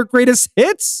his other greatest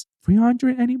hits?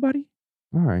 300, anybody?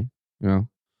 All right.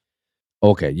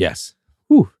 Okay, yes.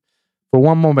 Whew. For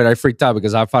one moment, I freaked out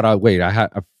because I thought,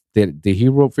 did he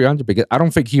wrote 300? Because I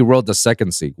don't think he wrote the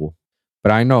second sequel.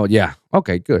 But I know, yeah.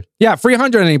 Okay, good. Yeah,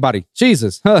 300, anybody?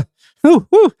 Jesus. But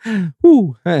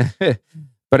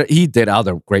he did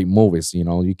other great movies,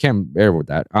 you can't bear with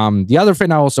that. The other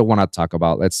thing I also want to talk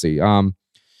about, let's see. You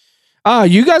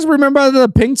guys remember the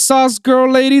pink sauce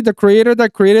girl lady, the creator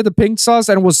that created the pink sauce,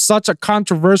 and it was such a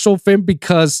controversial thing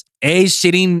because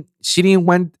she didn't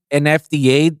went and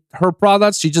FDA her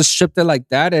products. She just shipped it like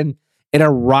that, and it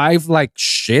arrived like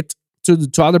shit to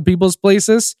other people's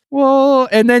places. Well,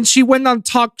 and then she went on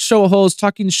talk show hosts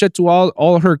talking shit to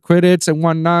all her critics and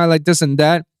whatnot, like this and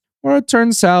that. Well, it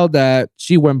turns out that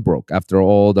she went broke after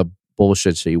all the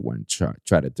bullshit she went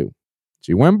try to do.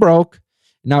 She went broke.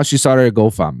 Now she started a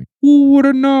GoFundMe. Who would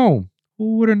have known?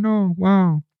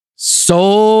 Wow.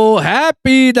 So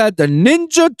happy that the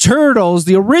Ninja Turtles,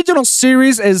 the original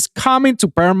series, is coming to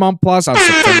Paramount Plus on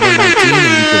September 19th,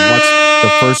 and you can watch the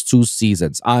first 2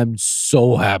 seasons. I'm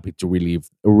so happy to relive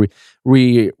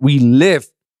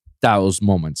those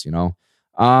moments,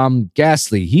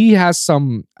 Ghastly, he has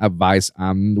some advice.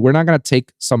 We're not gonna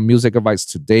take some music advice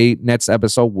today. Next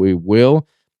episode we will.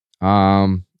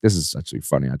 This is actually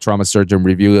funny. A trauma surgeon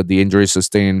reviewed the injuries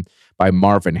sustained by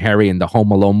Marv and Harry in the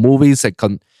Home Alone movies and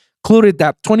concluded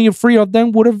that 23 of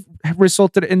them would have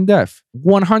resulted in death.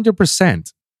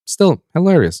 100%. Still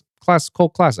hilarious.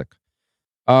 Cult classic.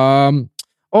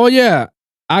 Oh yeah.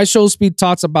 I Show Speed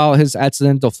talks about his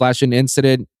accidental flashing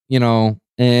incident,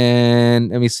 and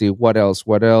let me see what else.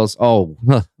 Oh,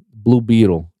 Blue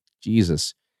Beetle.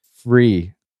 Jesus.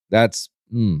 Free. That's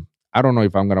I don't know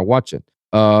if I'm gonna watch it.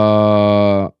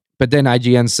 But then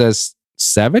IGN says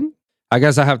 7. I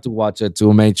guess I have to watch it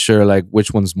to make sure like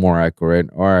which one's more accurate.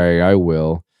 All right, I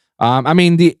will. I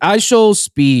mean the I Show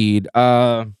Speed.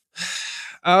 I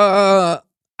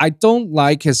don't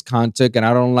like his content and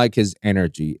I don't like his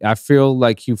energy. I feel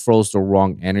like he throws the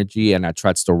wrong energy and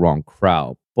attracts the wrong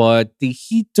crowd. But did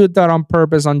he do that on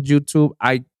purpose on YouTube?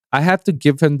 I have to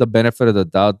give him the benefit of the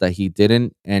doubt that he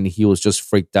didn't, and he was just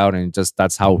freaked out, and just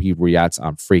that's how he reacts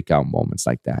on freak out moments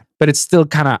like that. But it's still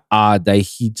kind of odd that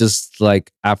he just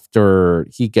like after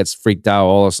he gets freaked out,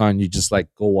 all of a sudden you just like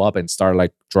go up and start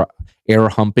like air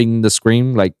humping the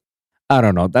screen. Like I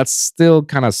don't know, that's still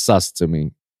kind of sus to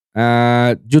me.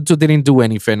 YouTube didn't do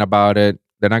anything about it.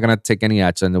 They're not gonna take any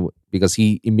action because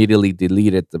he immediately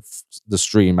deleted the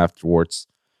stream afterwards,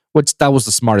 which that was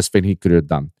the smartest thing he could have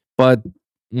done. But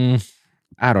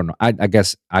I don't know. I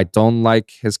guess I don't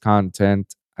like his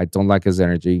content. I don't like his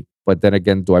energy. But then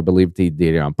again, do I believe he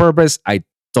did it on purpose? I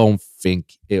don't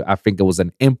think. I think it was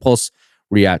an impulse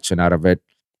reaction out of it.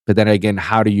 But then again,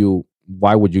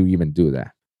 why would you even do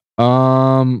that?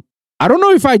 I don't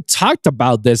know if I talked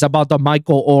about the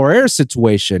Michael Oher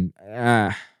situation.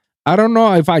 I don't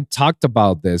know if I talked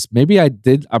about this. Maybe I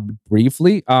did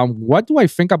briefly. What do I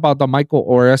think about the Michael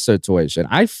Oher situation?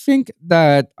 I think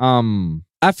that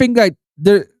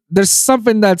there's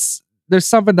something that's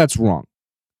wrong.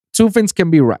 Two things can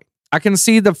be right. I can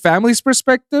see the family's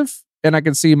perspective and I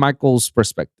can see Michael's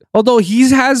perspective. Although he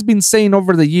has been saying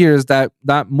over the years that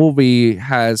movie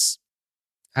has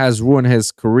ruined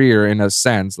his career in a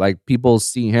sense. Like people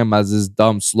see him as this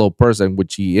dumb, slow person,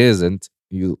 which he isn't.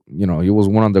 He was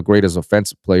one of the greatest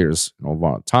offensive players of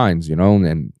all times,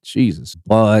 and Jesus.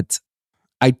 But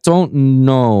I don't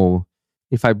know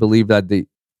if I believe that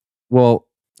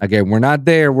again, we're not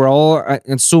there. We're all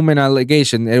assuming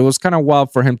allegation. It was kind of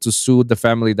wild for him to sue the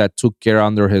family that took care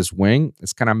under his wing.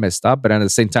 It's kind of messed up, but at the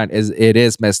same time, it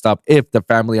is messed up if the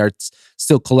family are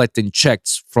still collecting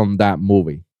checks from that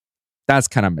movie. That's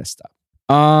kind of messed up.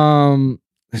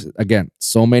 Again,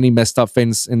 so many messed up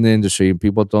things in the industry and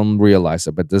people don't realize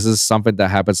it, but this is something that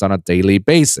happens on a daily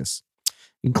basis,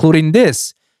 including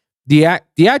this. The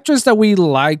actress that we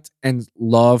liked and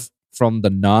loved from The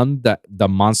Nun, the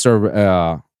monster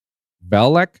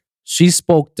Belek, she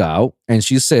spoke out and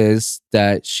she says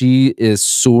that she is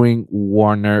suing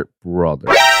Warner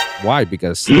Brothers. Why?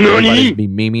 Because everybody's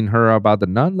been memeing her about The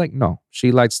Nun. Like, no,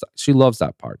 she loves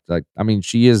that part. Like, I mean,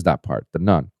 she is that part, The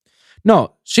Nun.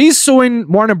 No, she's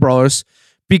suing Warner Brothers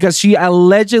because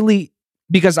allegedly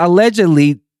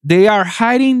they are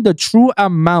hiding the true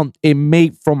amount it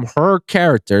made from her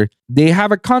character. They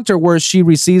have a contract where she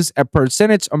receives a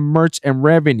percentage of merch and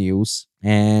revenues.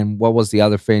 And what was the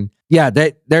other thing? Yeah,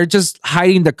 they're just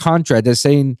hiding the contract. They're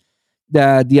saying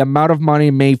that the amount of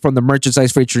money made from the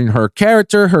merchandise featuring her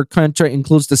character, her contract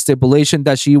includes the stipulation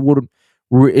that she would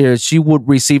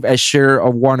receive a share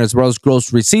of Warner Bros.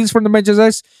 Gross receipts from the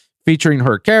merchandise featuring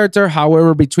her character.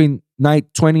 However, between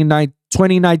 2019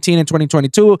 and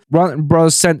 2022, Warner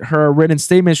Bros. Sent her a written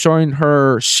statement showing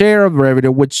her share of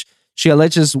revenue, which she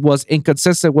alleges was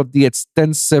inconsistent with the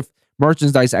extensive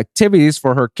merchandise activities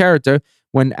for her character.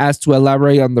 When asked to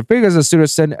elaborate on the figures, the studio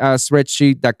sent a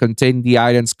spreadsheet that contained the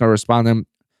items corresponding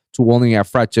to only a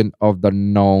fraction of the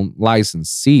known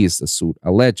licensees, the suit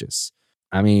alleges.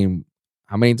 I mean,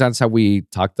 how many times have we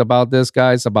talked about this,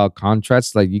 guys, about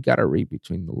contracts? Like, you got to read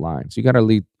between the lines. You got to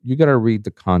read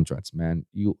the contracts, man.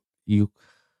 You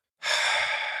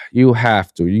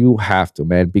have to,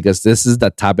 man, because this is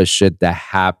the type of shit that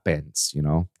happens,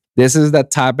 This is the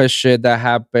type of shit that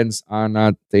happens on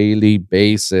a daily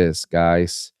basis,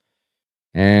 guys.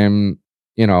 And,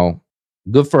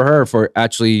 good for her for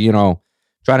actually,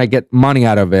 trying to get money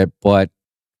out of it. But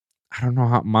I don't know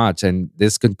how much. And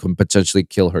this could potentially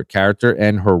kill her character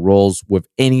and her roles with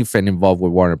anything involved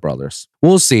with Warner Brothers.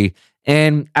 We'll see.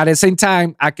 And at the same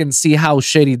time, I can see how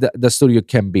shady the studio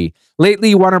can be.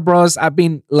 Lately, Warner Bros. I've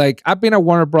been a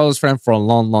Warner Bros. Fan for a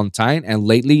long, long time, and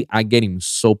lately I'm getting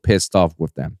so pissed off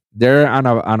with them. They're on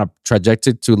a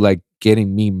trajectory to like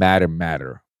getting me mad and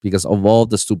madder because of all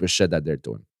the stupid shit that they're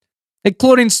doing,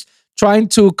 including trying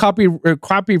to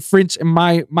copy Fringe in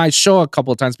my show a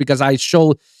couple of times because I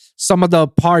showed some of the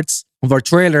parts of our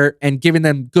trailer and giving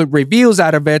them good reviews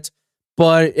out of it.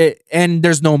 But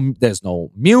there's no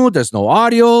mute, there's no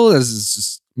audio. There's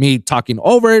just me talking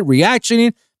over it,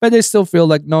 reactioning. But they still feel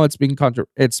like no, it's been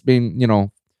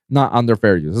not under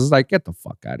fair use. It's like, get the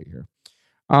fuck out of here.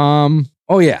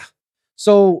 Oh yeah.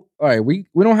 So all right, we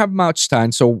don't have much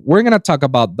time, so we're gonna talk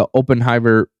about the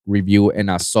Oppenheimer review and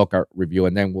Ahsoka review,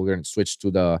 and then we're gonna switch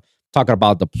to the talking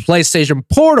about the PlayStation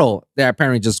Portal that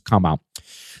apparently just come out.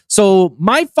 So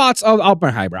my thoughts of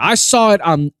Oppenheimer. I saw it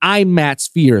on IMAX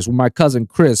theaters with my cousin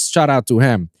Chris. Shout out to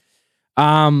him.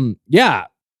 Yeah,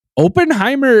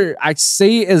 Oppenheimer, I'd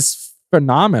say, is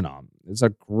phenomenon. It's a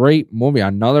great movie.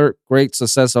 Another great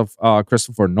success of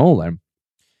Christopher Nolan.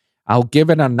 I'll give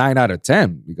it a 9 out of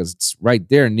 10 because it's right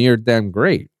there near damn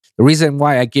great. The reason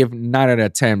why I give 9 out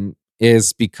of 10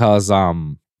 is because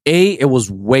it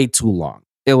was way too long.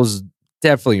 It was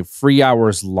definitely 3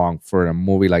 hours long for a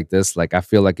movie like this. Like, I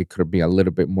feel like it could be a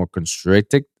little bit more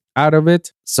constricted out of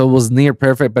it. So it was near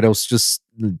perfect, but it was just,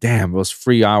 damn, it was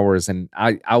 3 hours. And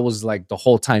I was like the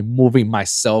whole time moving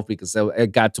myself because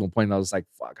it got to a point I was like,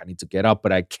 fuck, I need to get up,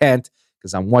 but I can't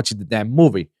because I'm watching the damn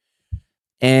movie.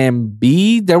 And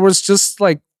B, there was just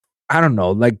like, I don't know,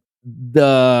 like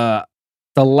the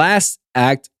last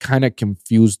act kind of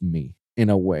confused me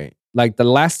in a way. Like the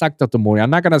last act of the movie,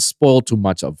 I'm not going to spoil too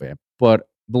much of it, but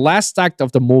the last act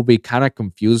of the movie kind of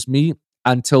confused me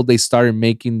until they started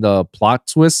making the plot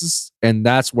twists. And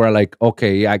that's where like,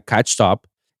 okay, I catched up.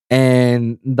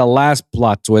 And the last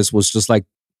plot twist was just like,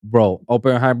 bro,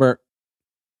 Oppenheimer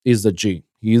is the G.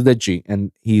 He's the G.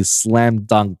 And he slam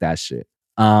dunked that shit.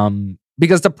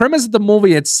 Because the premise of the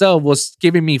movie itself was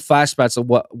giving me flashbacks of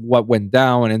what went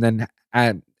down. And then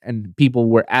and people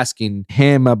were asking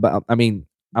him about, I mean,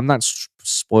 I'm not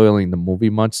spoiling the movie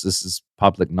much. This is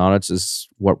public knowledge. This is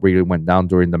what really went down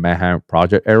during the Manhattan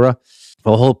Project era.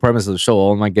 The whole premise of the show,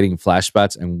 all am I getting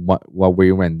flashbacks and what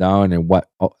really went down and what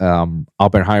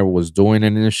Oppenheimer was doing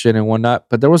and this shit and whatnot.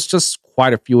 But there was just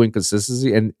quite a few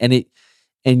inconsistencies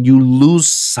and you lose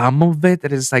some of it.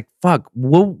 That is like, fuck,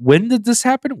 when did this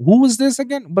happen? Who was this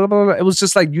again? Blah, blah, blah. It was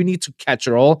just like, you need to catch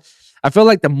it all. I feel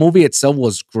like the movie itself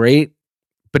was great,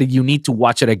 but you need to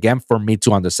watch it again for me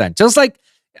to understand. Just like,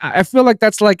 I feel like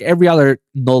that's like every other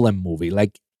Nolan movie.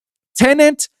 Like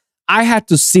Tenet, I had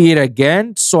to see it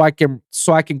again so I can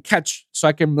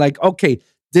like, okay,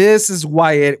 this is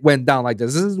why it went down like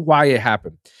this. This is why it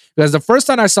happened. Because the first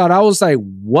time I saw it, I was like,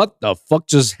 what the fuck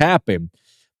just happened?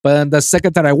 But then the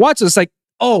second time I watched it, it's like,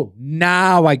 oh,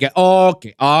 now I get,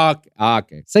 okay.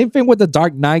 Same thing with the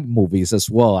Dark Knight movies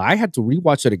as well. I had to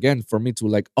rewatch it again for me to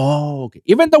like, oh, okay.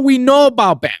 Even though we know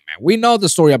about Batman, we know the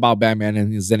story about Batman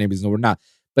and his enemies, no, we're not.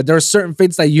 But there are certain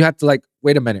things that you have to like,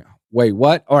 wait a minute, wait,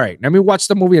 what? All right, let me watch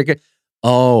the movie again.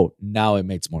 Oh, now it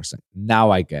makes more sense.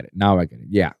 Now I get it.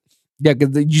 Yeah. Yeah,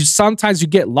 because sometimes you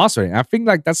get lost with it. I think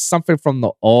like that's something from the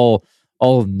all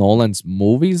of Nolan's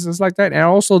movies is like that. And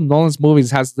also Nolan's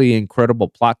movies has the incredible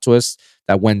plot twist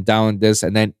that went down this,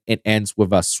 and then it ends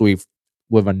with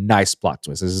a nice plot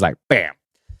twist. It's like, bam.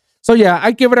 So yeah,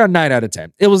 I give it a 9 out of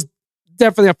 10. It was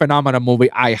definitely a phenomenal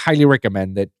movie. I highly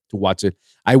recommend it to watch it.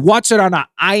 I watched it on an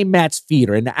IMAX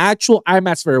theater, an actual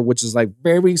IMAX theater, which is like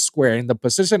very square. In the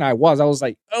position I was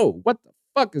like, oh, what the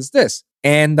fuck is this?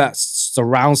 And the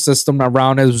surround system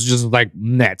around it was just like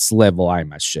next level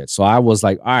IMAX shit. So I was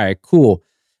like, all right, cool.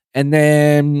 And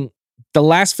then the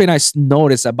last thing I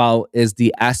noticed about is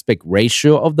the aspect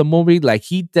ratio of the movie. Like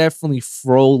he definitely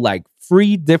throw like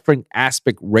 3 different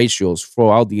aspect ratios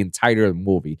throughout the entire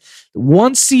movie.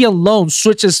 One scene alone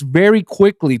switches very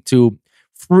quickly to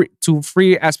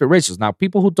 3 aspect ratios. Now,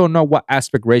 people who don't know what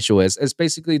aspect ratio is, it's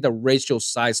basically the ratio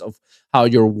size of how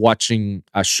you're watching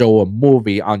a show or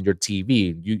movie on your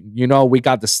TV. You know, we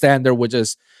got the standard, which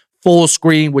is full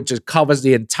screen, which covers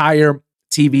the entire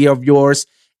TV of yours,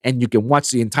 and you can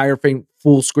watch the entire thing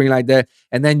full screen like that.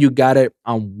 And then you got it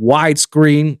on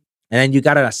widescreen, and then you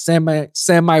got it a semi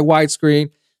widescreen.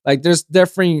 Like there's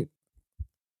different.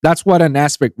 That's what an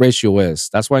aspect ratio is.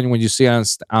 That's why when you see on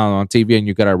TV and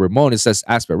you got a remote, it says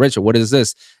aspect ratio. What is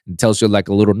this? It tells you like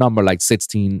a little number like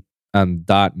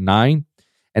 16.9.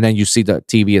 And then you see the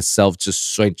TV itself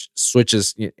just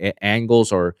switches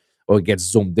angles or it gets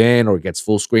zoomed in or it gets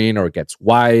full screen or it gets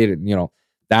wide. And, you know,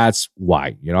 that's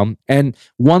why, you know. And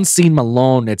one scene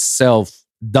alone itself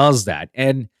does that.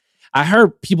 And I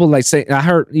heard people like say, I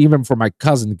heard even from my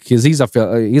cousin, because he's a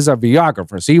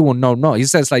videographer, so he will know. No, he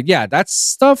says like, yeah, that's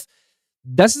stuff.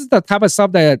 This is the type of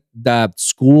stuff that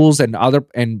schools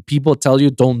and people tell you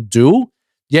don't do.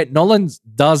 Yet Nolan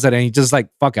does it, and he just like,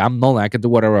 fuck it, I'm Nolan, I can do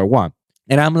whatever I want.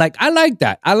 And I'm like, I like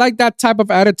that. I like that type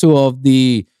of attitude of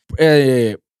the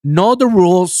know the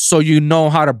rules so you know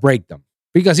how to break them.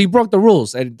 Because he broke the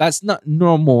rules, and that's not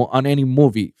normal on any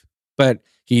movie, but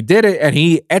he did it and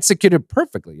he executed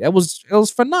perfectly. It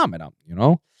was phenomenal, you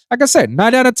know? Like I said,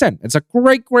 9 out of 10. It's a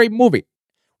great movie.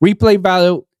 Replay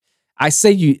value, I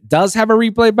say does have a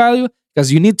replay value.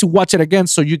 because you need to watch it again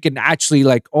so you can actually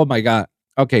like, oh my God,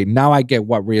 okay, now I get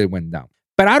what really went down.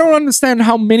 But I don't understand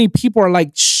how many people are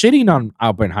like shitting on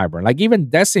Oppenheimer. Like even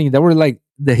Destiny, they were like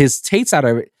his takes out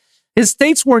of it. His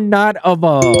takes were not of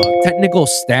a technical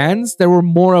stance. They were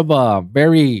more of a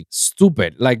very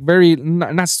stupid, like very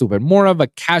not stupid, more of a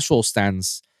casual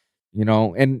stance, you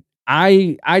know. And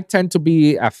I tend to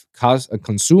be a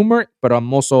consumer, but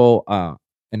I'm also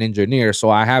an engineer, so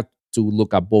I have to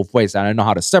look at both ways, and I know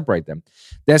how to separate them.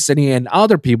 Destiny and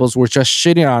other people's were just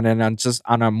shitting on it and just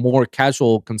on a more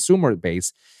casual consumer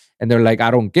base, and they're like,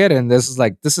 I don't get it. And this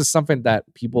is something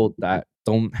that people that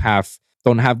don't have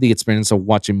the experience of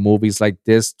watching movies like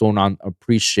this don't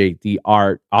appreciate the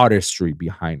artistry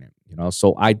behind it, you know.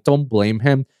 So I don't blame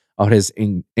him of his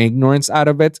ignorance out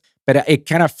of it, but it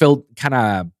kind of felt kind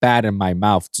of bad in my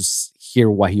mouth to hear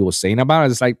what he was saying about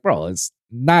it. It's like, bro, it's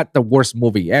not the worst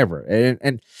movie ever,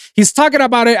 and he's talking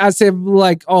about it as if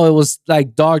like, oh, it was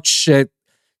like dog shit,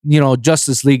 you know,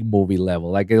 Justice League movie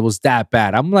level, like it was that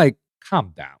bad. I'm like,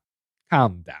 calm down,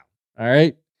 all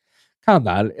right, calm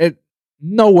down.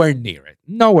 Nowhere near it.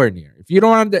 Nowhere near. If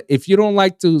you don't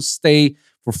like to stay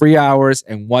for 3 hours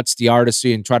and watch the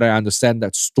artistry and try to understand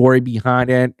that story behind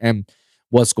it and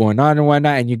what's going on and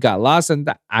whatnot, and you got lost, and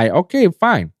okay,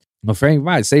 fine.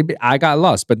 Fine. Say I got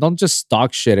lost, but don't just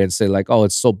talk shit and say like, oh,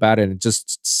 it's so bad, and it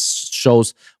just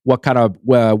shows what kind of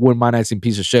womanizing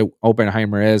piece of shit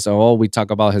Oppenheimer is. Oh, we talk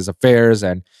about his affairs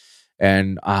and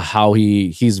how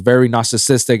he's very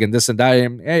narcissistic and this and that.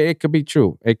 And it could be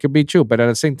true. It could be true. But at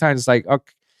the same time, it's like,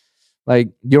 okay, like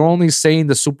you're only saying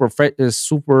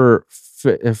the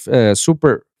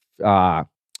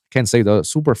can't say the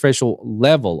superficial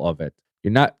level of it.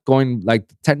 You're not going like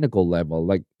the technical level.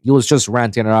 Like he was just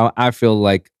ranting around. I feel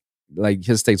like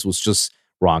his takes was just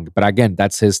wrong. But again,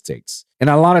 that's his takes. And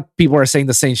a lot of people are saying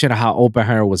the same shit, how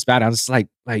Oppenheimer was bad. I'm just like,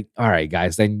 all right,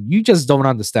 guys, then you just don't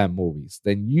understand movies.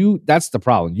 That's the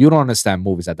problem. You don't understand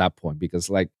movies at that point,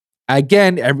 because like,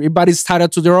 again, everybody's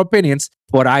titled to their opinions,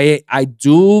 but I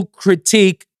do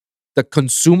critique the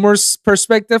consumer's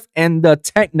perspective and the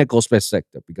technical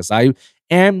perspective, because I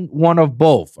am one of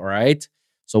both. All right.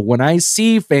 So when I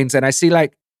see things and I see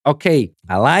like, okay,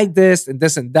 I like this and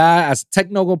that as a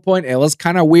technical point, it was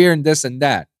kind of weird and this and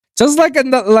that. Just like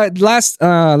in the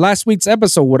last week's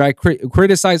episode where I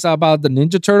criticized about the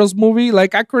Ninja Turtles movie,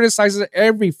 like I criticized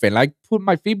everything, like put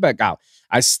my feedback out.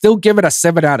 I still give it a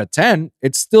 7 out of 10.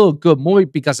 It's still a good movie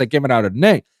because I give it out of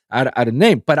name.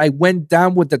 But I went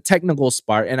down with the technical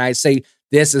part and I say,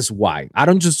 this is why. I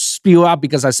don't just spew out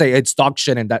because I say it's dog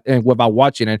shit and without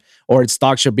watching it, or it's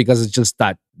dog shit because it's just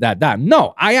that.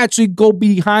 No, I actually go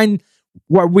behind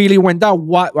what really went down,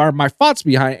 what are my thoughts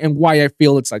behind and why I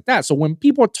feel it's like that. So when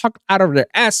people talk out of their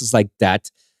asses like that,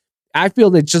 I feel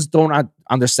they just don't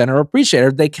understand or appreciate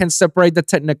it. They can separate the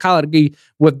technicality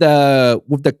with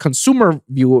the consumer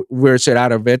viewership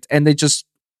out of it, and they just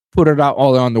put it out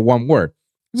all on the one word.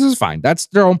 This is fine. That's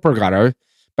their own prerogative.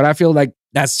 But I feel like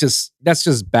that's just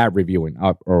bad reviewing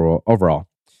overall.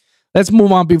 Let's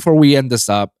move on before we end this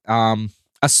up.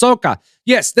 Ahsoka.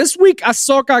 Yes, this week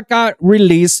Ahsoka got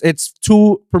released. It's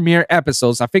 2 premiere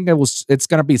episodes. I think it's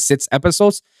gonna be 6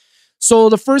 episodes. So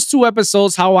the first 2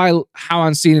 episodes, how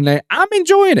I'm seeing it, I'm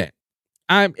enjoying it.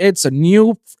 It's a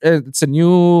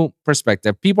new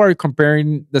perspective. People are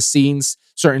comparing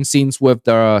certain scenes with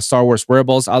the Star Wars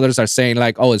Rebels. Others are saying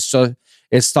like, oh, it's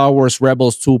Star Wars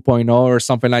Rebels 2.0 or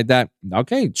something like that.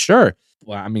 Okay, sure.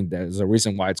 Well, I mean, there's a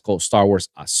reason why it's called Star Wars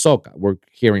Ahsoka. We're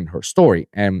hearing her story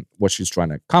and what she's trying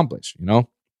to accomplish, you know?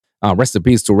 Rest in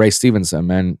peace to Ray Stevenson,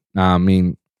 man. I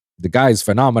mean, the guy is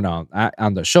phenomenal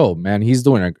on the show, man. He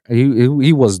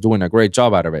was doing a great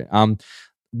job out of it.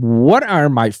 What are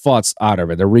my thoughts out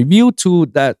of it? The review to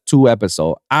that 2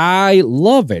 episode, I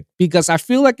love it because I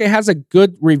feel like it has a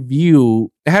good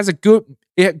review. It has a good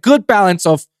balance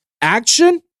of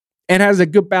action and has a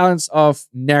good balance of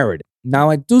narrative.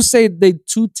 Now, I do say they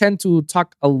do tend to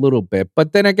talk a little bit,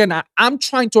 but then again, I'm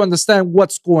trying to understand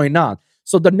what's going on.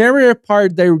 So the narrative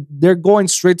part, they're going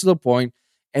straight to the point,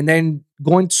 and then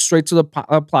going straight to the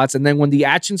plots. And then when the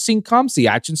action scene comes, the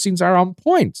action scenes are on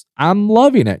point. I'm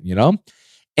loving it, you know?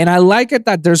 And I like it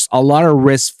that there's a lot of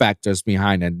risk factors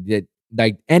behind it.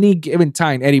 Like any given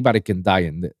time, anybody can die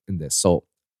in this.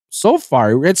 So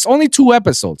far, it's only 2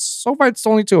 episodes.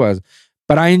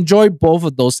 But I enjoyed both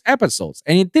of those episodes.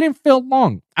 And it didn't feel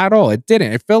long at all. It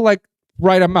didn't. It felt like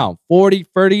right amount. 40,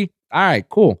 30. All right,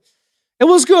 cool. It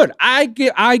was good. I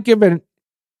give it,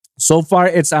 so far,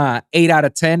 it's 8 out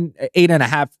of 10,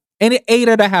 8.5, and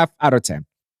 8.5 out of 10.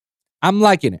 I'm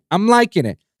liking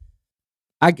it.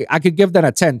 I could give that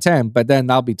a 10-10, but then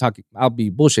I'll be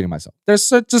bullshitting myself. There's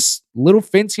just little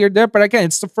hints here there, but again,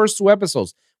 it's the first 2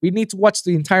 episodes. We need to watch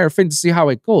the entire thing to see how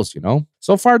it goes, you know?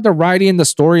 So far, the writing and the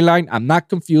storyline, I'm not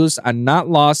confused. I'm not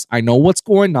lost. I know what's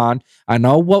going on. I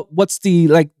know what's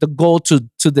the goal to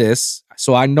this.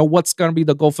 So I know what's going to be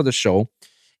the goal for the show.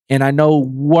 And I know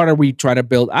what are we trying to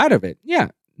build out of it. Yeah,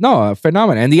 no,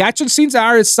 phenomenal. And the action scenes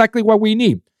are exactly what we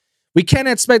need. We can't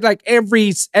expect like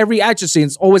every action scene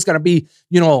is always going to be,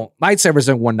 you know, lightsabers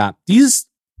and whatnot. These,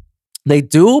 they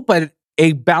do, but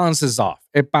it balances off.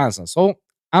 It balances. So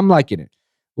I'm liking it.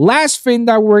 Last thing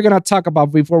that we're going to talk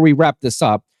about before we wrap this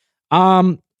up.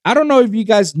 I don't know if you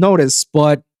guys noticed,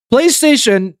 but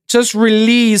PlayStation just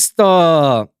released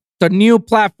the new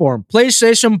platform,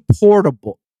 PlayStation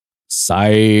Portable.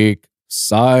 Psych.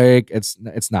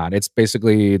 It's not. It's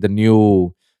basically the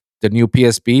new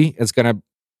PSP. It's going to,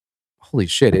 holy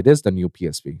shit, it is the new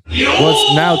PSP.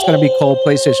 Well, now it's going to be called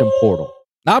PlayStation Portal.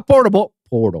 Not Portable,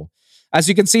 Portal. As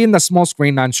you can see in the small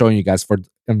screen I'm showing you guys, for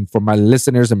my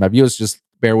listeners and my viewers, just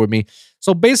bear with me.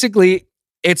 So basically,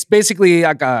 it's basically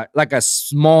like a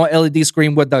small LED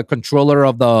screen with the controller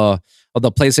of the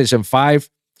PlayStation 5.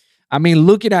 I mean,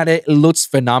 looking at it, it looks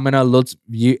phenomenal.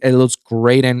 It looks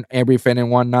great and everything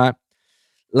and whatnot.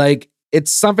 Like,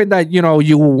 it's something that, you know,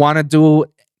 you want to do,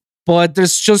 but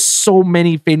there's just so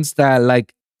many things that,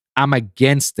 like, I'm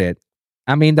against it.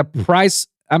 I mean, the price.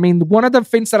 I mean, one of the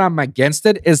things that I'm against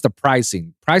it is the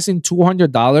pricing. Pricing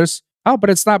 $200. Oh, but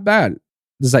it's not bad.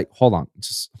 It's like, hold on,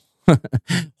 just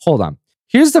hold on.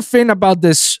 Here's the thing about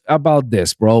this,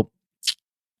 bro.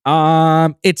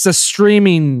 It's a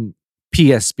streaming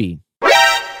PSP.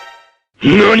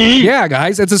 Nani? Yeah,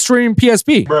 guys, it's a streaming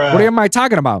PSP. Bruh. What am I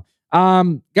talking about?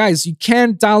 Guys, you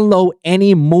can't download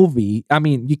any movie. I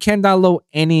mean, you can't download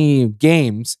any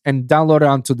games and download it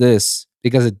onto this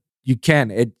because you can.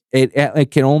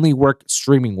 It can only work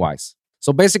streaming wise.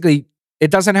 So basically, it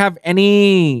doesn't have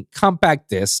any compact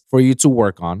disc for you to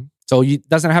work on. So it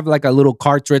doesn't have like a little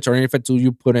cartridge or anything to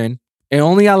you put in. It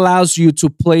only allows you to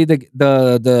play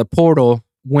the Portal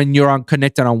when you're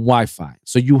connected on Wi-Fi.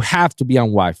 So you have to be on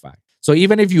Wi-Fi. So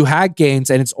even if you had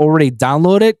games and it's already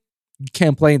downloaded, you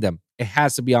can't play them. It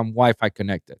has to be on Wi-Fi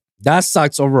connected. That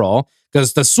sucks overall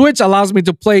because the Switch allows me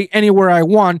to play anywhere I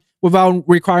want without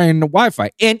requiring the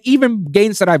Wi-Fi. And even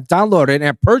games that I've downloaded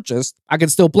and purchased, I can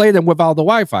still play them without the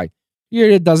Wi-Fi. Here,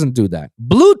 it doesn't do that.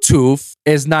 Bluetooth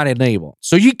is not enabled.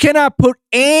 So you cannot put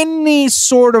any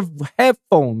sort of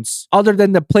headphones other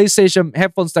than the PlayStation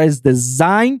headphones that is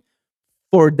designed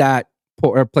for that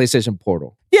PlayStation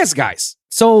Portal. Yes, guys.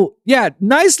 So yeah,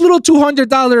 nice little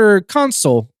 $200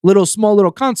 console, small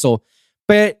little console,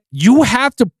 but you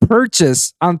have to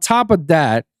purchase on top of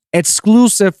that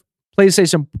exclusive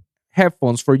PlayStation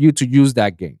headphones for you to use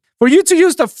that game. For you to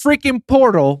use the freaking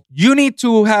Portal, you need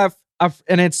to have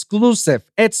an exclusive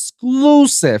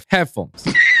headphones.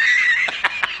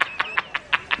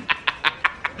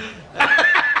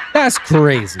 That's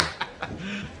crazy.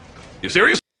 You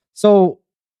serious? So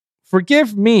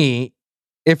forgive me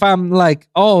if I'm like,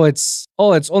 it's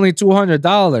only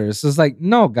 $200. It's like,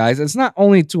 no, guys, it's not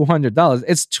only $200.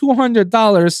 It's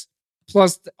 $200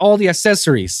 plus all the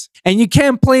accessories. And you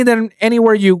can't play them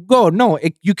anywhere you go. No,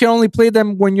 you can only play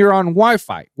them when you're on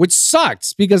Wi-Fi, which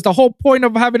sucks because the whole point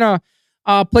of having a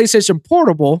PlayStation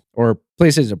Portable or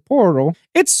PlayStation Portal,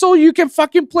 it's so you can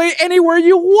fucking play anywhere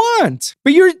you want.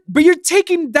 But you're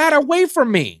taking that away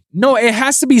from me. No, it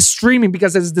has to be streaming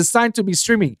because it's designed to be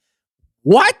streaming.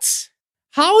 What?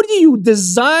 How do you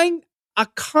design a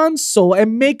console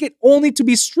and make it only to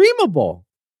be streamable?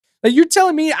 Like, you're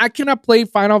telling me I cannot play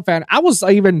Final Fantasy. I was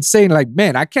even saying, like,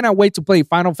 man, I cannot wait to play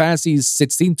Final Fantasy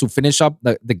 16 to finish up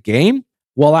the game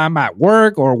while I'm at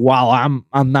work or while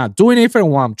I'm not doing anything,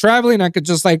 while I'm traveling. I could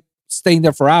just like stay in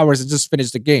there for hours and just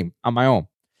finish the game on my own.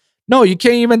 No, you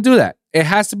can't even do that. It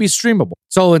has to be streamable.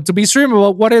 So to be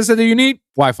streamable, what is it that you need?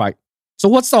 Wi-Fi. So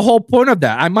what's the whole point of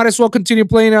that? I might as well continue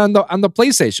playing it on the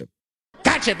PlayStation.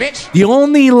 Gotcha, bitch. The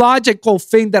only logical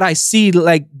thing that I see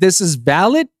like this is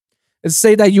valid is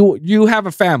say that you have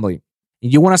a family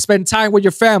and you want to spend time with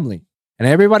your family and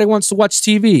everybody wants to watch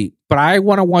TV, but I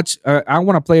want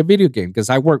to play a video game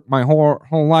because I work my whole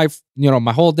life,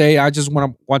 my whole day. I just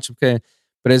want to watch a game,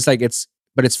 but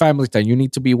it's family time. You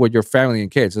need to be with your family and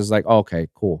kids. It's like, okay,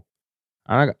 cool.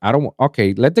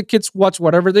 Okay, let the kids watch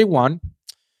whatever they want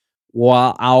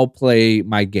while I'll play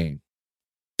my game.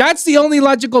 That's the only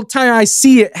logical time I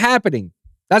see it happening.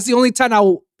 That's the only time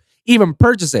I'll even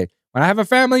purchase it. When I have a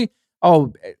family,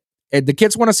 the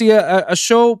kids want to see a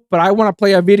show, but I want to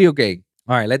play a video game.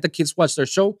 All right, let the kids watch their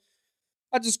show.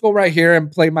 I just go right here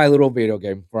and play my little video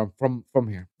game from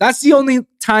here. That's the only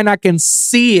time I can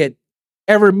see it,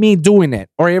 ever me doing it,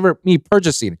 or ever me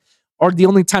purchasing it, or the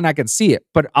only time I can see it.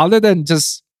 But other than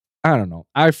just, I don't know.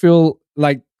 I feel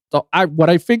like what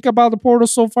I think about the Portal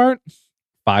so far,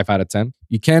 5 out of 10.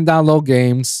 You can't download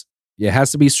games. It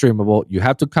has to be streamable. You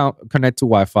have to connect to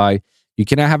Wi-Fi. You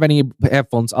cannot have any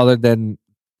headphones other than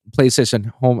PlayStation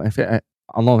home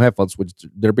alone headphones, which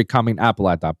they're becoming Apple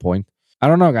at that point. I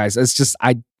don't know, guys. It's just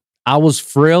I was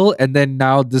thrilled, and then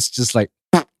now this just like.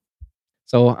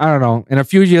 So I don't know. In a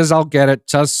few years, I'll get it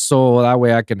just so that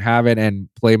way I can have it and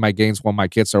play my games while my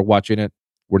kids are watching it.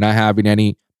 We're not having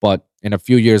any, but in a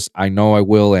few years, I know I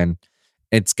will, and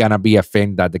it's gonna be a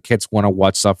thing that the kids want to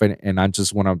watch something, and I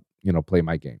just want to, play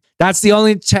my game. That's the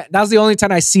only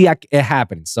time I see it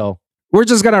happening. So we're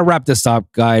just gonna wrap this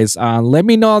up, guys. Let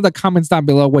me know in the comments down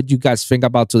below what you guys think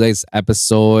about today's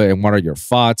episode and what are your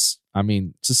thoughts. I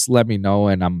mean, just let me know,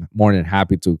 and I'm more than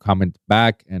happy to comment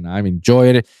back. And I've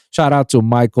enjoyed it. Shout out to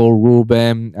Michael,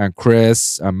 Ruben, and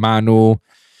Chris, and Manu,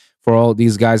 for all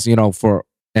these guys,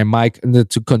 and Mike,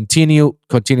 to continue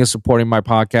supporting my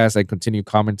podcast and continue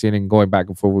commenting and going back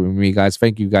and forth with me, guys.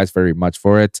 Thank you guys very much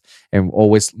for it, and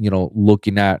always,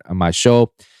 looking at my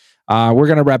show. We're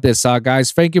gonna wrap this up,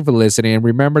 guys. Thank you for listening, and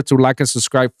remember to like and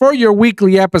subscribe for your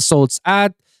weekly episodes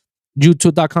at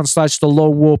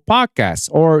youtube.com/TheLoneWolfPodcast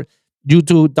or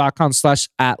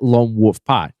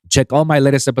youtube.com/@LoneWolfPod. Check all my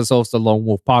latest episodes, the Lone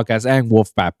Wolf Podcast and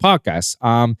Wolfpack Podcast.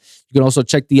 You can also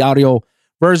check the audio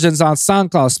versions on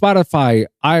SoundCloud, Spotify,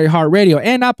 iHeartRadio,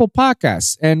 and Apple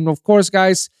Podcasts. And of course,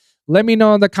 guys, let me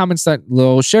know in the comments down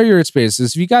below. Share your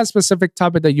experiences. If you got a specific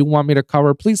topic that you want me to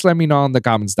cover, please let me know in the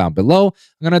comments down below. I'm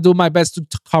going to do my best to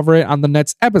cover it on the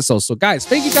next episode. So, guys,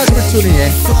 thank you guys for tuning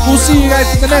in. We'll see you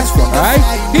guys in the next one, all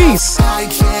right? Peace.